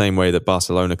game, the same way that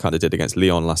Barcelona kind of did against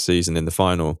Lyon last season in the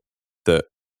final, that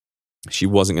she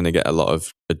wasn't going to get a lot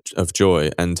of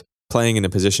joy. And playing in a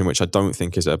position which I don't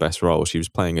think is her best role, she was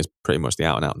playing as pretty much the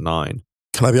out-and-out 9.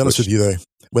 Can I be honest with you though?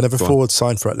 Whenever forwards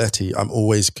sign for Atleti, I'm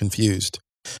always confused.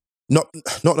 Not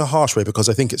in a harsh way, because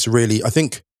I think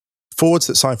forwards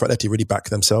that sign for Atleti really back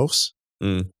themselves.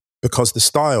 Because the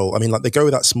style, I mean, like they go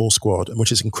with that small squad, and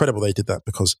which is incredible they did that,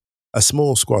 because a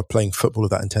small squad playing football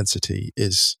of that intensity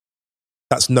it's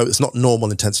not normal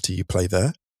intensity you play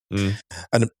there.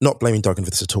 And not blaming Duggan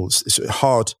for this at all. It's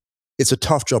hard. It's a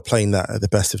tough job playing that at the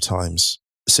best of times.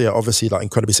 So yeah, obviously like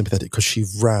incredibly sympathetic because she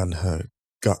ran her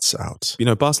guts out. You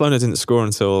know, Barcelona didn't score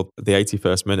until the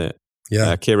 81st minute.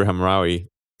 Yeah. Kira Hamraoui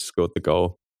scored the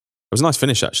goal. It was a nice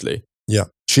finish, actually. Yeah.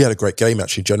 She had a great game,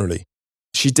 actually, generally.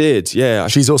 She did, yeah.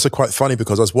 She's also quite funny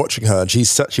because I was watching her and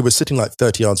she was sitting like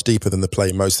 30 yards deeper than the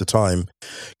play most of the time,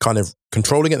 kind of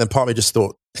controlling it. And then part of me just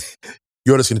thought,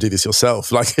 you're just going to do this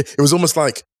yourself. Like, it was almost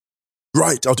like,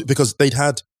 right, because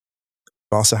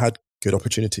Barca had good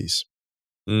opportunities.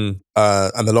 And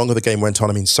the longer the game went on,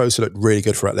 I mean, Sosa looked really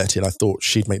good for Atleti, and I thought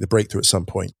she'd make the breakthrough at some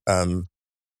point. But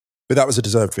that was a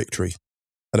deserved victory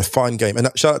and a fine game. And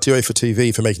shout out to UEFA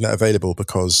TV for making that available,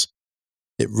 because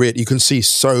you can see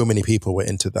so many people were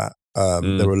into that.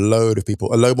 There were a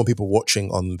load more people watching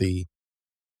on the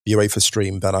UEFA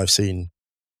stream than I've seen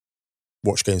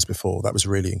watch games before. That was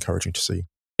really encouraging to see.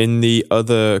 In the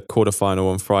other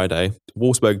quarterfinal on Friday,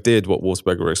 Wolfsburg did what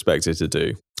Wolfsburg were expected to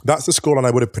do. That's the scoreline I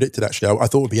would have predicted, actually. I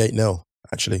thought it would be 8-0,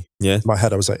 actually. Yeah. In my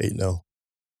head, I was at 8-0.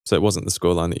 So it wasn't the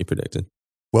scoreline that you predicted?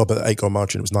 Well, but the 8-goal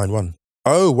margin, it was 9-1.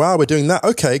 Oh, wow, we're doing that.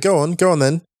 Okay, go on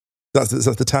then. That's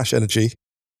the Tash energy.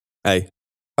 Hey,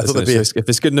 I thought if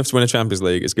it's good enough to win a Champions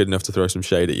League, it's good enough to throw some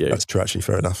shade at you. That's true, actually,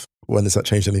 fair enough. When does that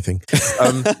change anything?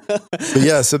 But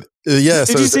yeah,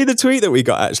 Did you see the tweet that we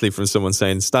got actually from someone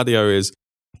saying Stadio is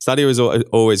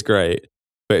always great,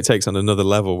 but it takes on another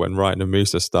level when Wright and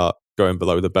Musa start going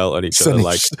below the belt on each other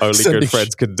like only good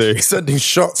friends can do. Sending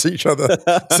shots at each other.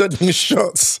 Sending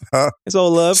shots. It's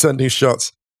all love. Sending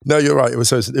shots. No, you're right. It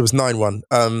was 9-1.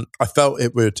 I felt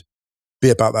it would be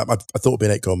about that. I thought it would be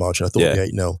an 8-goal margin. I thought it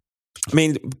would be 8-0. I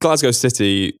mean, Glasgow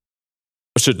City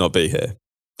should not be here.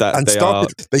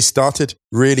 They started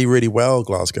really, really well,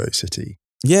 Glasgow City.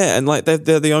 Yeah, and like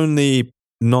they're the only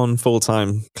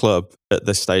non-full-time club at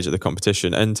this stage of the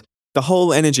competition, and the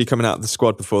whole energy coming out of the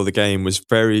squad before the game was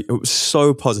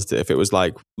so positive. It was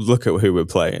like, look at who we're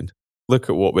playing, look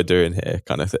at what we're doing here,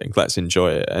 kind of thing. Let's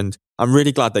enjoy it. And I'm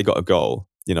really glad they got a goal.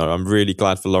 You know, I'm really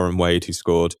glad for Lauren Wade, who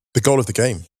scored the goal of the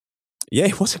game. Yeah,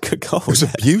 it was a good goal. It was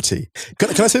a beauty. Can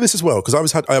I say this as well? Because I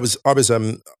was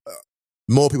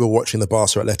more people watching the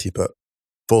Barca Atleti, but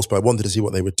Wolfsburg, I wanted to see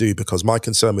what they would do, because my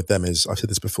concern with them is, I've said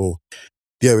this before,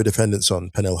 the over-dependence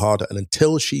on Pernille Harder. And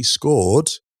until she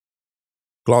scored,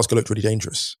 Glasgow looked really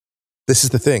dangerous. This is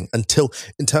the thing. Until,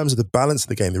 in terms of the balance of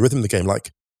the game, the rhythm of the game,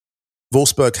 like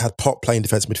Wolfsburg had Pop playing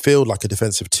defensive midfield, like a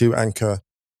defensive 2 anchor.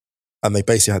 And they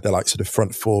basically had their like sort of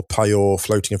front 4, Payot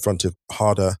floating in front of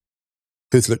Harder,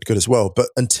 who looked good as well. But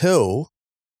until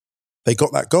they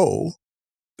got that goal,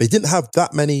 they didn't have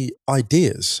that many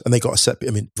ideas. And they got a set piece.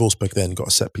 I mean, Wolfsburg then got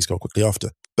a set piece goal quickly after.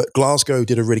 But Glasgow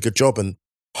did a really good job, and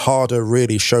Harder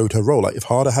really showed her role. Like, if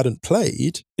Harder hadn't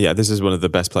played... Yeah, this is one of the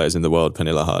best players in the world,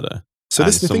 Pernille Harder. So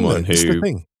this is the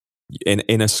thing.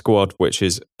 In a squad which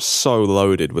is so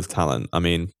loaded with talent. I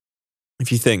mean,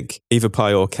 if you think Eva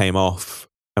Payot came off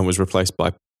and was replaced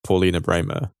by Paulina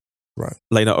Bremer. Right.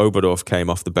 Lena Oberdorf came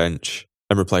off the bench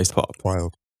and replaced Pop.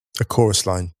 Wild. A chorus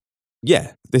line.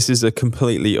 Yeah, this is a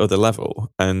completely other level.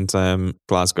 And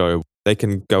Glasgow, they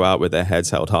can go out with their heads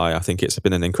held high. I think it's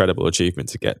been an incredible achievement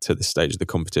to get to this stage of the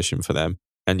competition for them.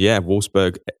 And yeah,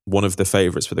 Wolfsburg, one of the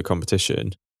favourites for the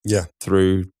competition. Yeah.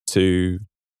 Through to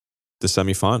the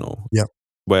semi-final. Yeah.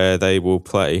 Where they will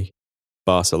play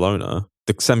Barcelona.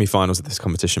 The semi-finals of this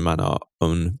competition, man, are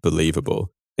unbelievable.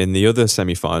 In the other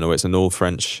semi-final, it's an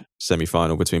all-French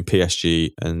semi-final between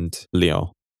PSG and Lyon.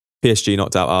 PSG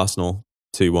knocked out Arsenal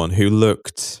 2-1, who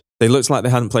looked like they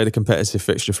hadn't played a competitive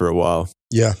fixture for a while.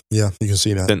 Yeah, you can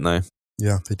see that. Didn't they?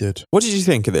 Yeah, they did. What did you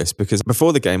think of this? Because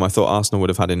before the game, I thought Arsenal would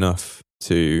have had enough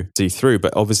to see through,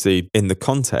 but obviously in the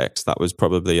context, that was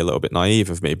probably a little bit naive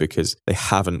of me, because they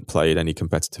haven't played any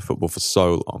competitive football for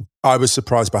so long. I was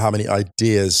surprised by how many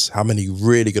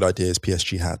really good ideas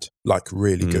PSG had. Like,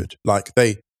 really good. Like,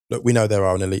 we know they're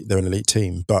an elite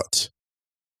team, but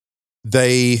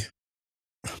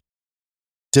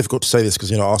difficult to say this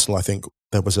because, Arsenal, I think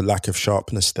there was a lack of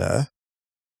sharpness there.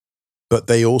 but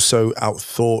they also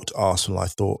outthought Arsenal, I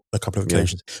thought, a couple of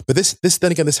occasions. But this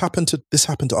then again, this happened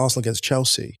to Arsenal against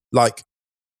Chelsea. Like,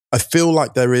 I feel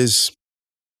like there is,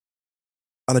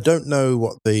 and I don't know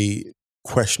what the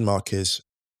question mark is.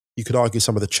 You could argue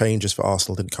some of the changes for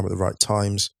Arsenal didn't come at the right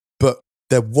times, but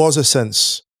there was a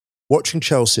sense, watching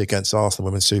Chelsea against Arsenal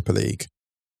Women's Super League,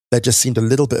 there just seemed a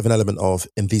little bit of an element of,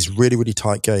 in these really, really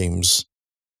tight games,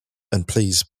 and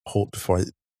please halt before I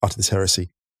utter this heresy,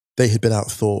 they had been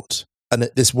outthought. And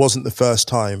this wasn't the first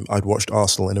time I'd watched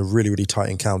Arsenal in a really, really tight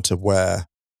encounter where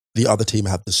the other team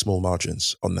had the small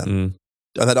margins on them.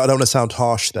 And I don't want to sound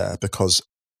harsh there because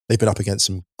they've been up against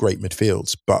some great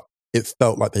midfields, but it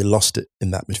felt like they lost it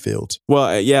in that midfield.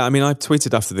 Well, yeah, I mean, I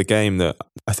tweeted after the game that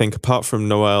I think apart from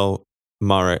Noelle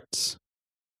Maritz,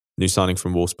 new signing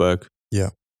from Wolfsburg,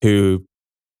 who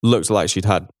looked like she'd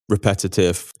had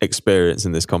repetitive experience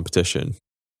in this competition,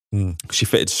 she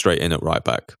fitted straight in at right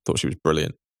back. Thought she was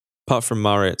brilliant. Apart from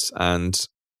Maritz and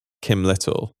Kim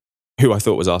Little, who I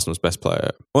thought was Arsenal's best player.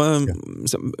 Well,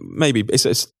 maybe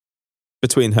it's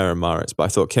between her and Maritz, but I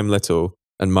thought Kim Little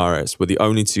and Maritz were the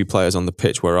only two players on the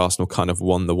pitch where Arsenal kind of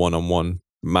won the one-on-one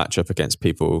matchup against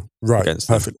people, against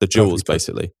the duels,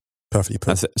 basically.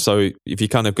 Perfectly. So if you're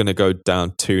kind of going to go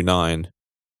down 2-9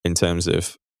 in terms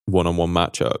of one-on-one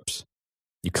matchups,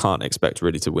 you can't expect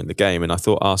really to win the game. And I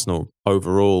thought Arsenal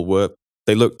overall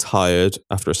they looked tired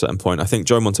after a certain point. I think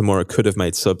Joe Montemurro could have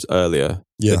made subs earlier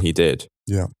than he did.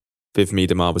 Yeah. Viv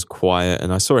Miedema was quiet,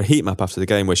 and I saw a heat map after the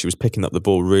game where she was picking up the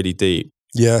ball really deep.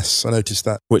 Yes, I noticed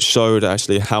that. Which showed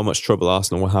actually how much trouble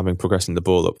Arsenal were having progressing the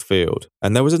ball upfield.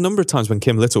 And there was a number of times when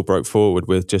Kim Little broke forward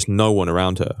with just no one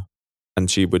around her, and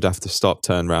she would have to stop,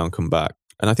 turn around, come back.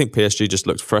 And I think PSG just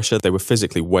looked fresher. They were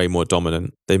physically way more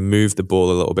dominant. They moved the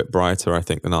ball a little bit brighter, I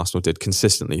think, than Arsenal did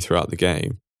consistently throughout the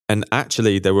game. And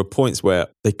actually, there were points where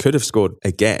they could have scored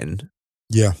again.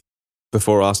 Yeah.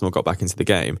 Before Arsenal got back into the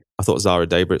game. I thought Zara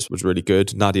Debritz was really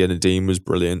good. Nadia Nadim was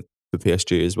brilliant for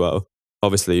PSG as well.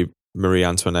 Obviously,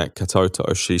 Marie-Antoinette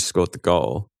Katoto, she scored the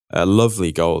goal. A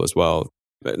lovely goal as well.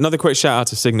 Another quick shout out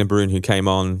to Signe Brun, who came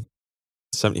on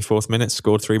 74th minute,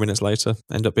 scored 3 minutes later,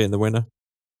 ended up being the winner.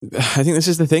 I think this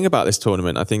is the thing about this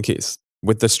tournament. I think it's,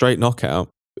 with the straight knockout,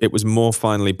 it was more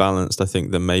finely balanced, I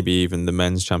think, than maybe even the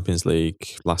men's Champions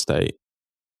League last 8.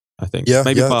 I think.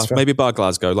 Maybe bar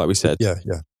Glasgow, like we said. Yeah.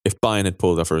 If Bayern had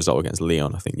pulled off a result against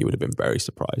Lyon, I think you would have been very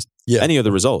surprised. Yeah. Any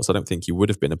other results, I don't think you would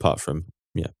have been, apart from,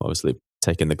 obviously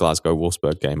taking the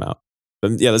Glasgow-Wolfsburg game out.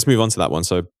 But let's move on to that one.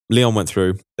 So Lyon went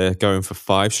through. They're going for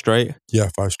 5 straight. Yeah,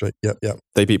 5 straight. Yep.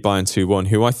 They beat Bayern 2-1,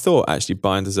 who I thought actually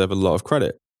Bayern deserve a lot of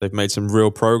credit. They've made some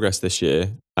real progress this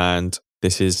year, and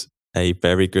this is a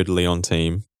very good Lyon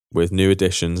team with new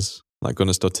additions like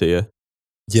Gunnarsdottir.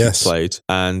 Yes. Played,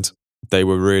 and they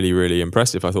were really, really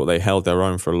impressive. I thought they held their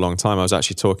own for a long time. I was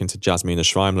actually talking to Jasmina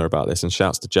Schreimler about this, and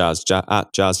shouts to Jazz,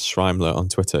 at Jazz Schreimler on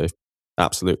Twitter.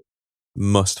 Absolute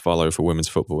must follow for women's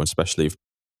football, especially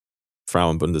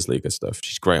Frauen Bundesliga stuff.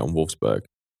 She's great on Wolfsburg.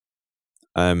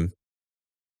 And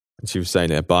she was saying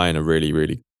that Bayern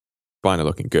are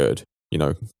looking good.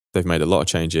 They've made a lot of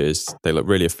changes. They look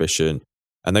really efficient,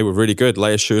 and they were really good.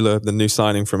 Leia Schuler, the new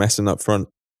signing from Essen up front,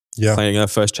 playing her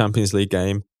first Champions League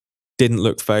game, didn't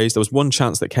look phased. There was one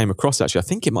chance that came across, actually. I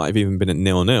think it might have even been at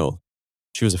 0-0.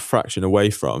 She was a fraction away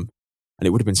from, and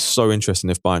it would have been so interesting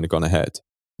if Bayern had gone ahead.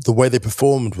 The way they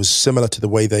performed was similar to the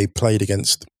way they played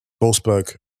against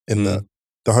Wolfsburg in the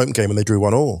home game, and they drew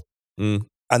 1-1.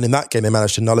 And in that game, they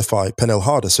managed to nullify Pernille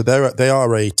Harder. So they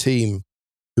are a team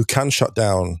who can shut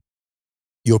down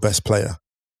your best player.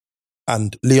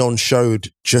 And Lyon showed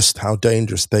just how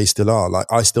dangerous they still are. Like,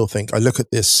 I still think, I look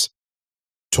at this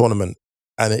tournament,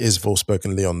 and it is Wolfsburg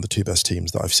and Lyon, the 2 best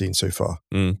teams that I've seen so far.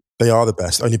 They are the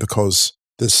best, only because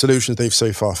the solutions they've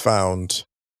so far found,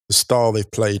 the style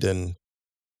they've played in,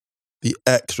 the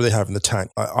extra they have in the tank.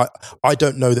 I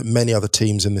don't know that many other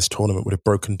teams in this tournament would have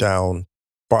broken down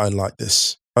Bayern like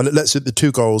this. And let's at the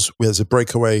 2 goals, there's a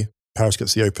breakaway, Paris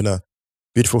gets the opener,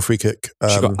 beautiful free kick.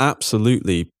 She got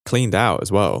absolutely cleaned out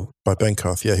as well. By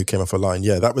Benkarth, who came off a line.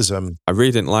 Yeah, that was... I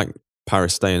really didn't like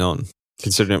Paris staying on,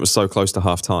 considering it was so close to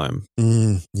half-time.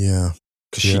 Yeah.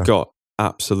 Because she got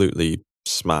absolutely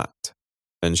smacked,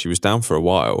 and she was down for a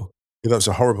while. Yeah, that was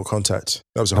a horrible contact.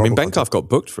 Benkarth got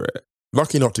booked for it.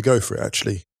 Lucky not to go for it,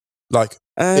 actually. Like,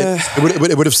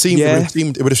 it would have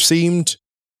seemed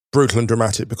brutal and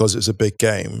dramatic because it's a big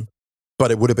game, but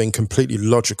it would have been completely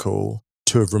logical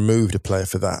to have removed a player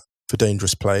for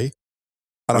dangerous play.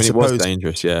 And I suppose it was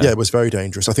dangerous, yeah. Yeah, it was very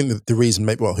dangerous. I think the reason,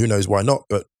 who knows why not,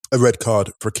 but a red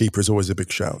card for a keeper is always a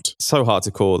big shout. So hard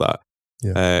to call that.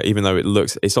 Yeah. Even though it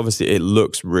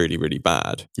looks really, really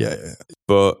bad. Yeah.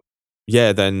 But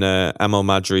then Amal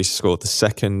Madri scored the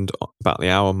second about the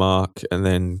hour mark, and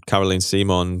then Caroline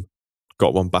Simon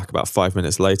got one back about 5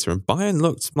 minutes later. And Bayern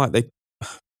looked like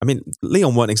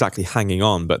Lyon weren't exactly hanging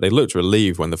on, but they looked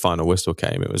relieved when the final whistle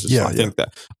came. It was just,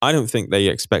 I don't think they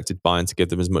expected Bayern to give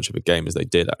them as much of a game as they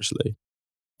did, actually.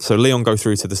 So Lyon go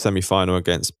through to the semi-final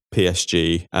against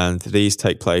PSG, and these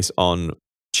take place on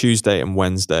Tuesday and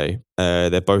Wednesday.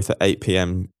 They're both at 8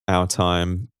 p.m. our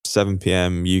time, 7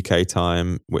 p.m. UK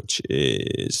time, which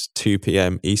is 2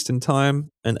 p.m. Eastern time,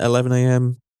 and 11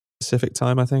 a.m. Pacific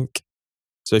time, I think.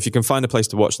 So if you can find a place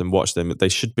to watch them, watch them. They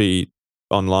should be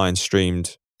online,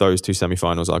 streamed. Those two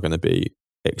semi-finals are going to be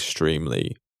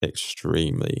extremely,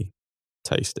 extremely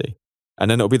tasty. And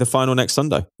then it'll be the final next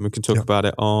Sunday. We can talk about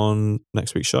it on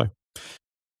next week's show.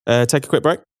 Take a quick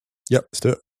break. Yep, let's do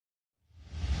it.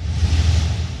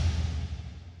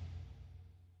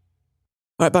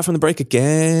 All right, back from the break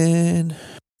again.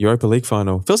 Europa League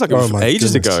final. Feels like it was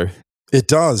ages ago. It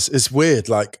does. It's weird.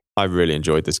 Like, I really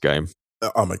enjoyed this game.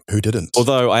 Who didn't?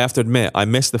 Although I have to admit, I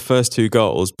missed the first 2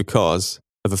 goals because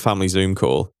of a family Zoom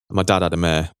call. My dad had a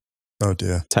mare. Oh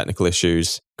dear. Technical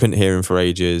issues. Couldn't hear him for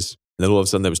ages. And then all of a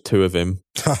sudden there was 2 of him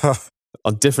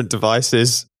on different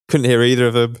devices. Couldn't hear either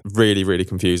of them. Really, really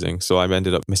confusing. So I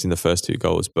ended up missing the first 2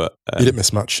 goals. But you didn't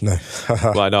miss much, no.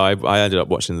 Well, no, I ended up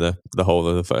watching the whole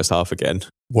of the first half again.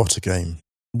 What a game.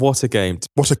 What a game.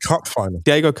 What a cup final.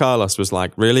 Diego Carlos was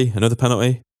like, really? Another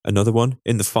penalty? Another one?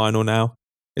 In the final now?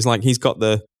 It's like he's got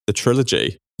the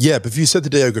trilogy. Yeah, but if you said to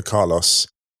Diego Carlos,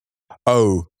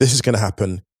 this is going to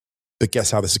happen, but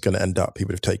guess how this is going to end up, he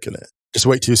would have taken it. Just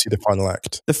wait till you see the final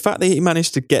act. The fact that he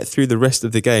managed to get through the rest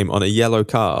of the game on a yellow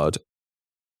card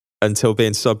until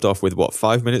being subbed off with,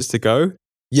 5 minutes to go?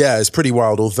 Yeah, it's pretty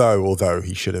wild, although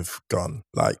he should have gone.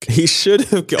 Like, he should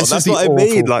have gone. That's what I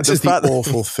mean. Like, this is the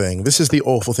awful thing. This is the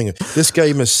awful thing. This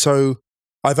game is so...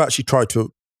 I've actually tried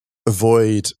to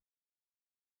avoid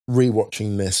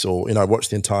rewatching this, or, I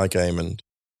watched the entire game, and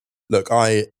look,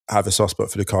 I have a soft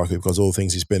spot for Lukaku because all the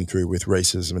things he's been through with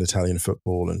racism in Italian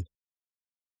football, and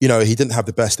he didn't have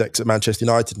the best exit at Manchester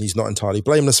United, and he's not entirely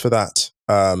blameless for that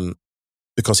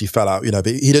because he fell out. But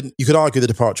he didn't. You could argue the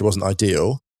departure wasn't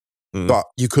ideal, but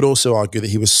you could also argue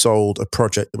that he was sold a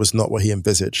project that was not what he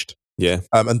envisaged. Yeah,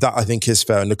 and that I think is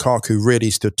fair. And Lukaku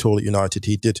really stood tall at United.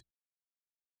 He did.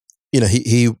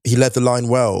 He led the line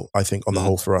well, I think, on the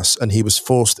whole for us, and he was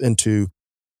forced into.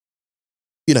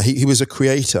 He was a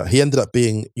creator. He ended up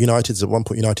being at one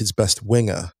point United's best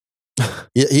winger.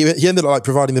 he ended up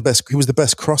providing the best. He was the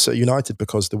best crosser at United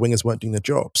because the wingers weren't doing their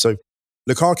job. So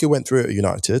Lukaku went through it at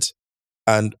United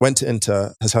and went to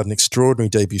Inter. Has had an extraordinary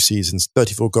debut season.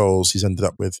 34 goals he's ended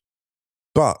up with,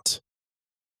 but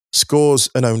scores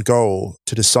an own goal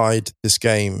to decide this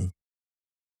game.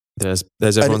 There's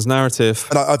everyone's narrative,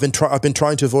 and I've been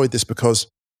trying to avoid this because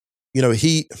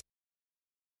the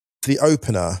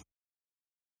opener.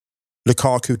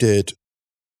 Lukaku did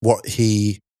what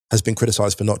he has been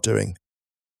criticised for not doing.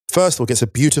 First of all, gets a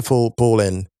beautiful ball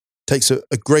in, takes a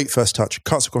great first touch,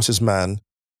 cuts across his man,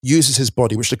 uses his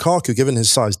body, which Lukaku, given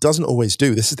his size, doesn't always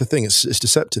do. This is the thing, it's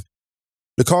deceptive.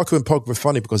 Lukaku and Pogba are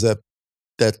funny because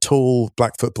they're tall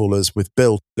black footballers with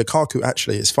build. Lukaku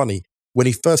actually is funny. When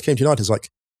he first came to United, it's like,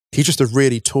 he's just a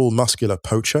really tall, muscular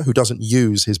poacher who doesn't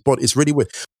use his body. It's really weird.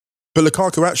 But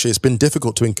Lukaku actually, it's been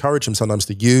difficult to encourage him sometimes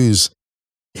to use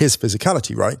his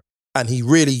physicality, right? And he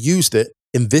really used it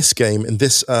in this game,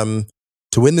 to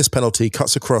win this penalty,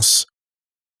 cuts across,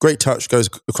 great touch, goes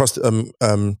across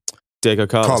Diego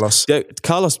Carlos.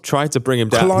 Carlos tried to bring him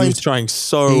down. He was trying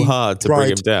so hard to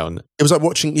bring him down. It was like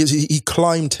watching, he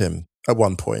climbed him at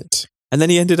one point. And then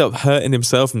he ended up hurting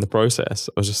himself in the process.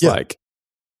 I was just like,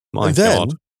 my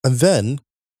God. And then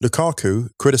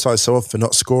Lukaku, criticised so often for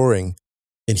not scoring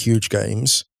in huge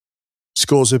games,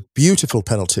 scores a beautiful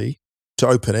penalty to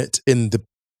open it in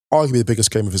arguably the biggest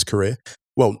game of his career.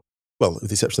 Well, with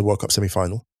the exception of the World Cup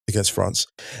semi-final against France.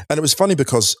 And it was funny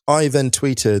because I then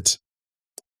tweeted,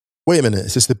 wait a minute,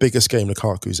 is this the biggest game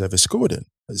Lukaku's ever scored in?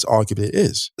 As arguably it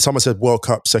is. Someone said World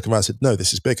Cup second round. I said, no,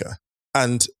 this is bigger.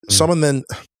 And someone then,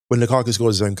 when Lukaku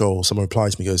scored his own goal, someone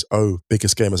replies to me, goes,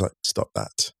 biggest game. I was like, stop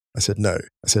that. I said, no.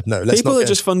 People are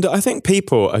just I think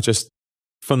people are just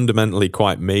fundamentally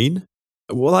quite mean.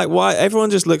 Well, like, why everyone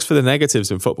just looks for the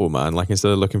negatives in football, man, like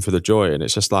instead of looking for the joy. And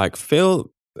it's just like,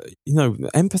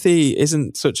 empathy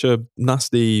isn't such a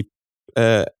nasty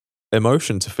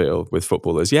emotion to feel with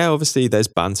footballers. Yeah, obviously there's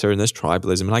banter and there's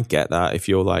tribalism, and I get that if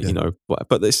you're like,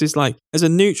 but this is like, as a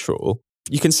neutral,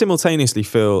 you can simultaneously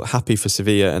feel happy for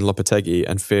Sevilla and Lopetegui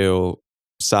and feel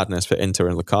sadness for Inter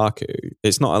and Lukaku.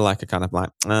 It's not like a kind of like,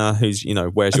 who's,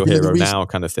 where's your hero now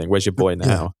kind of thing. Where's your boy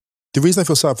now? the reason I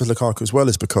feel sad for Lukaku as well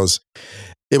is because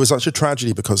it was such a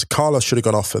tragedy because Carlos should have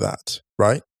gone off for that,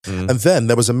 right? And then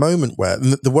there was a moment where,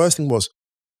 and the worst thing was,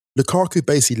 Lukaku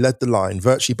basically led the line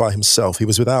virtually by himself. He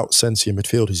was without Sensi in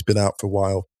midfield, who's been out for a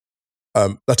while.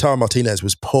 Lautaro Martinez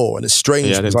was poor, and it's strange.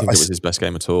 Yeah, I didn't think it was his best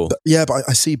game at all. Yeah, but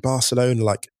I see Barcelona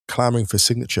like clamoring for a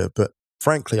signature, but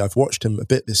frankly, I've watched him a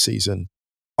bit this season.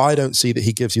 I don't see that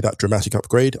he gives you that dramatic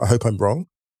upgrade. I hope I'm wrong.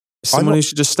 Someone who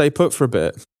should just stay put for a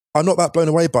bit. I'm not that blown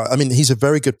away by it. I mean, he's a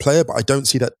very good player, but I don't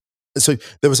see that. So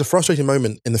there was a frustrating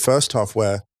moment in the first half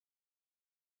where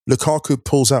Lukaku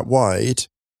pulls out wide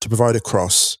to provide a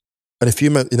cross, and a few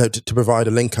to provide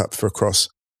a link up for a cross,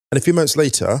 and a few moments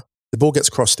later, the ball gets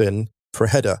crossed in for a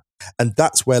header, and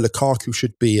that's where Lukaku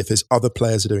should be if his other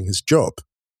players are doing his job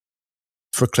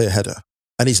for a clear header,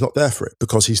 and he's not there for it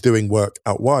because he's doing work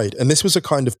out wide. And this was a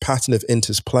kind of pattern of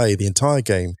Inter's play the entire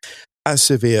game, as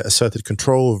Sevilla asserted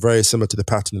control, very similar to the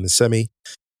pattern in the semi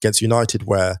against United,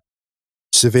 where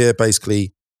Sevilla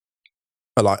basically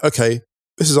are like, okay,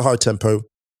 this is a high tempo,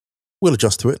 we'll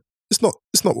adjust to it. It's not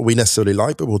what we necessarily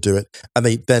like, but we'll do it. And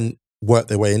they then work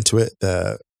their way into it.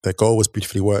 Their goal was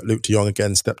beautifully worked. Luke de Jong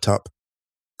again stepped up.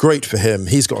 Great for him.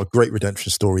 He's got a great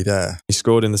redemption story there. He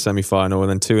scored in the semi-final and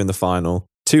then 2 in the final.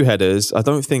 2 headers. I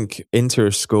don't think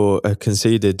Inter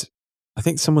conceded. I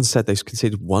think someone said they've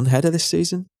conceded 1 header this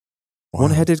season. Wow.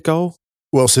 1-headed goal.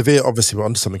 Well, Sevilla obviously were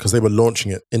onto something because they were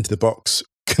launching it into the box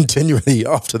continually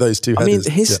after those 2 headers.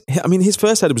 His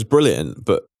first header was brilliant,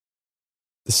 but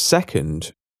the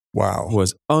second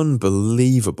was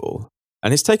unbelievable.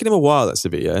 And it's taken him a while at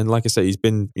Sevilla. And like I say, he's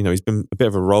been a bit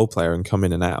of a role player and come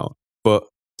in and out. But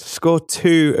to score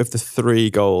 2 of the 3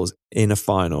 goals in a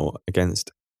final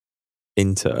against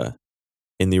Inter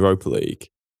in the Europa League,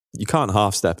 you can't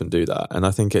half step and do that. And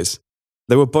I think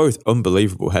they were both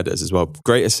unbelievable headers as well.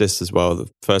 Great assists as well. The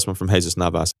first one from Jesus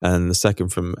Navas and the second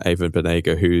from Eva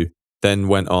Banega, who then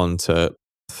went on to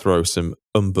throw some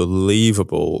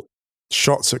unbelievable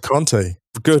shots at Conte.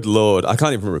 Good Lord. I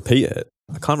can't even repeat it.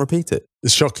 I can't repeat it.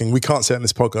 It's shocking. We can't say it in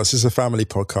this podcast. This is a family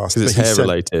podcast. It's hair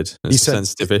related. It's a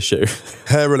sensitive issue.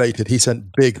 Hair related. He sent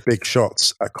big, big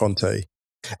shots at Conte.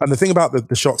 And the thing about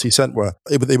the shots he sent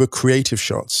they were creative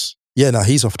shots. Yeah, now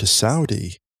he's off to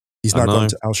Saudi. He's now gone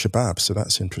to Al-Shabaab, so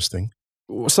that's interesting.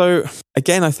 So,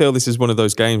 again, I feel this is one of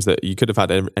those games that you could have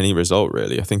had any result,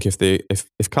 really. I think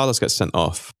if Carlos gets sent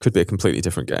off, could be a completely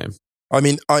different game. I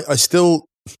mean, I'm still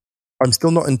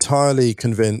not entirely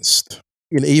convinced.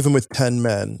 Even with 10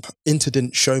 men, Inter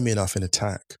didn't show me enough in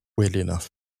attack, weirdly enough.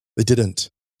 They didn't.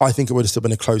 I think it would have still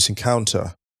been a close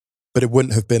encounter, but it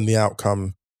wouldn't have been the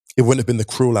outcome. It wouldn't have been the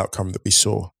cruel outcome that we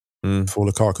saw for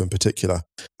Lukaku in particular.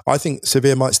 I think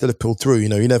Sevilla might still have pulled through. You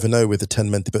never know with the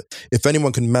 10 men. But if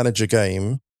anyone can manage a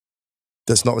game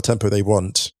that's not the tempo they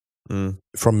want from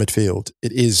midfield,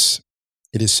 it is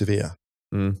Sevilla.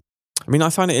 I mean,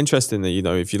 I find it interesting that,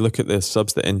 if you look at the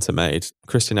subs that Inter made,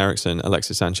 Christian Eriksen,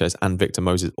 Alexis Sanchez and Victor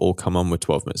Moses all come on with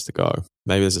 12 minutes to go.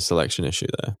 Maybe there's a selection issue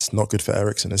there. It's not good for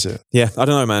Eriksen, is it? Yeah, I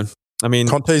don't know, man. I mean,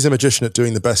 Conte's a magician at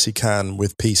doing the best he can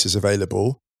with pieces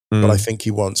available, but I think he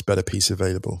wants better pieces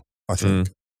available, I think.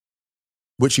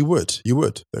 Which you would.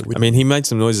 I mean, he made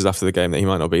some noises after the game that he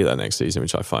might not be there next season,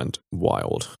 which I find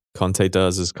wild. Conte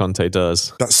does as Conte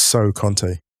does. That's so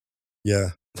Conte. Yeah.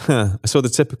 I saw the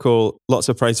typical, lots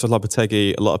of praise for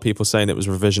Lopetegui, a lot of people saying it was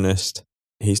revisionist.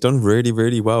 He's done really,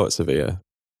 really well at Sevilla.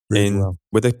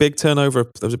 With a big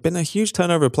turnover, there's been a huge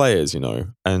turnover of players,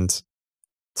 and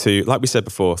to, like we said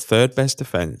before, 3rd best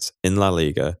defense in La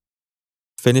Liga,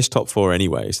 finished top 4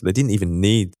 anyway, so they didn't even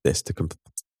need this to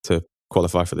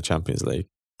qualify for the Champions League.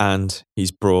 And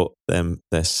he's brought them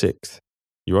their 6th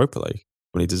Europa League,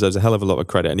 when he deserves a hell of a lot of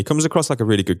credit. And he comes across like a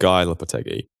really good guy,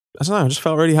 Lopetegui. I don't know, I just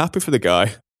felt really happy for the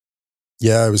guy.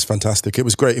 Yeah, it was fantastic. It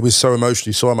was great. It was so emotional.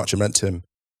 You saw how much it meant to him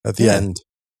at the end.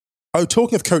 Oh,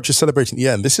 talking of coaches celebrating at the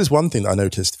end, this is one thing that I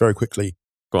noticed very quickly.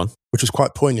 Go on. Which was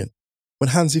quite poignant.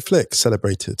 When Hansi Flick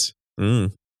celebrated,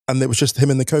 and it was just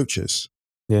him and the coaches.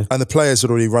 Yeah. And the players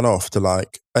had already run off to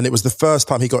and it was the first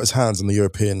time he got his hands on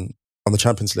the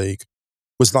Champions League,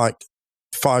 was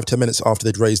 5-10 minutes after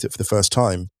they'd raised it for the first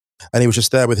time. And he was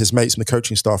just there with his mates and the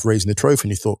coaching staff raising the trophy,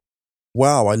 and you thought,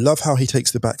 wow, I love how he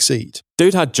takes the back seat.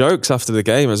 Dude had jokes after the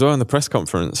game as well in the press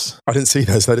conference. I didn't see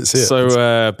those. I didn't see it.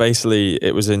 So basically,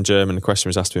 it was in German. The question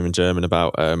was asked to him in German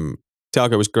about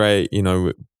Thiago was great.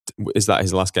 Is that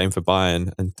his last game for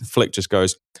Bayern? And Flick just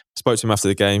goes, spoke to him after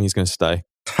the game. He's going to stay.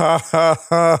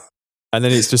 And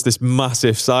then it's just this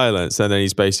massive silence. And then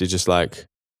he's basically just like,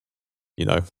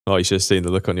 oh, you should have seen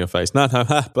the look on your face. No,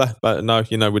 but no,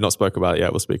 we've not spoke about it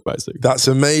yet. We'll speak about it soon. That's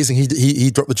amazing. He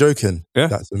dropped the joke in. Yeah.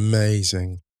 That's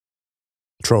amazing.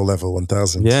 Troll level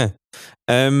 1000. Yeah.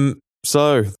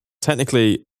 So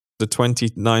technically, the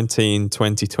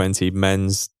 2019-2020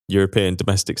 men's European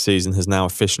domestic season has now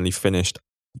officially finished,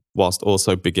 whilst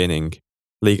also beginning.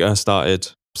 Ligue 1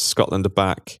 started. Scotland are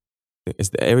back.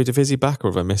 Is the Eredivisie back, or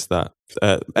have I missed that?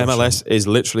 MLS is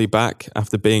literally back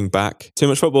after being back. Too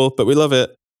much football, but we love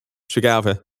it. Should we get out of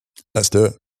here? Let's do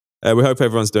it. We hope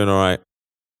everyone's doing all right.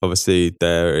 Obviously,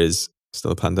 there is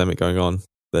still a pandemic going on.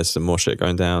 There's some more shit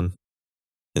going down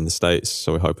in the States,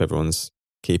 so we hope everyone's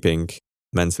keeping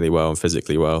mentally well and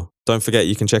physically well. Don't forget,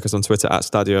 you can check us on Twitter at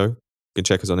Stadio. You can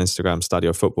check us on Instagram,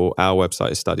 Stadio Football. Our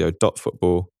website is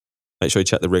stadio.football. Make sure you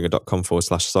check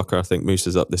theringer.com/soccer. I think Moose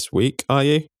is up this week. Are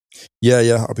you?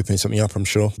 Yeah. I'll be putting something up, I'm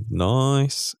sure.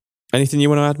 Nice. Anything you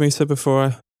want to add, Musa,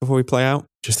 before we play out?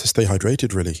 Just to stay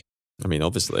hydrated, really. I mean,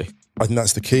 obviously. I think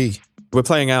that's the key. We're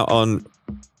playing out on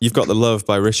You've Got the Love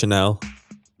by Richanel,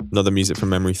 another music from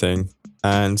memory thing.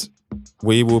 And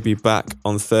we will be back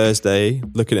on Thursday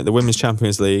looking at the Women's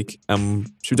Champions League.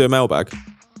 Should we do a mailbag?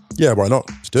 Yeah, why not?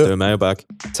 Let's do it. Do a mailbag.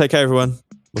 Take care, everyone.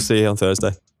 We'll see you on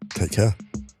Thursday. Take care.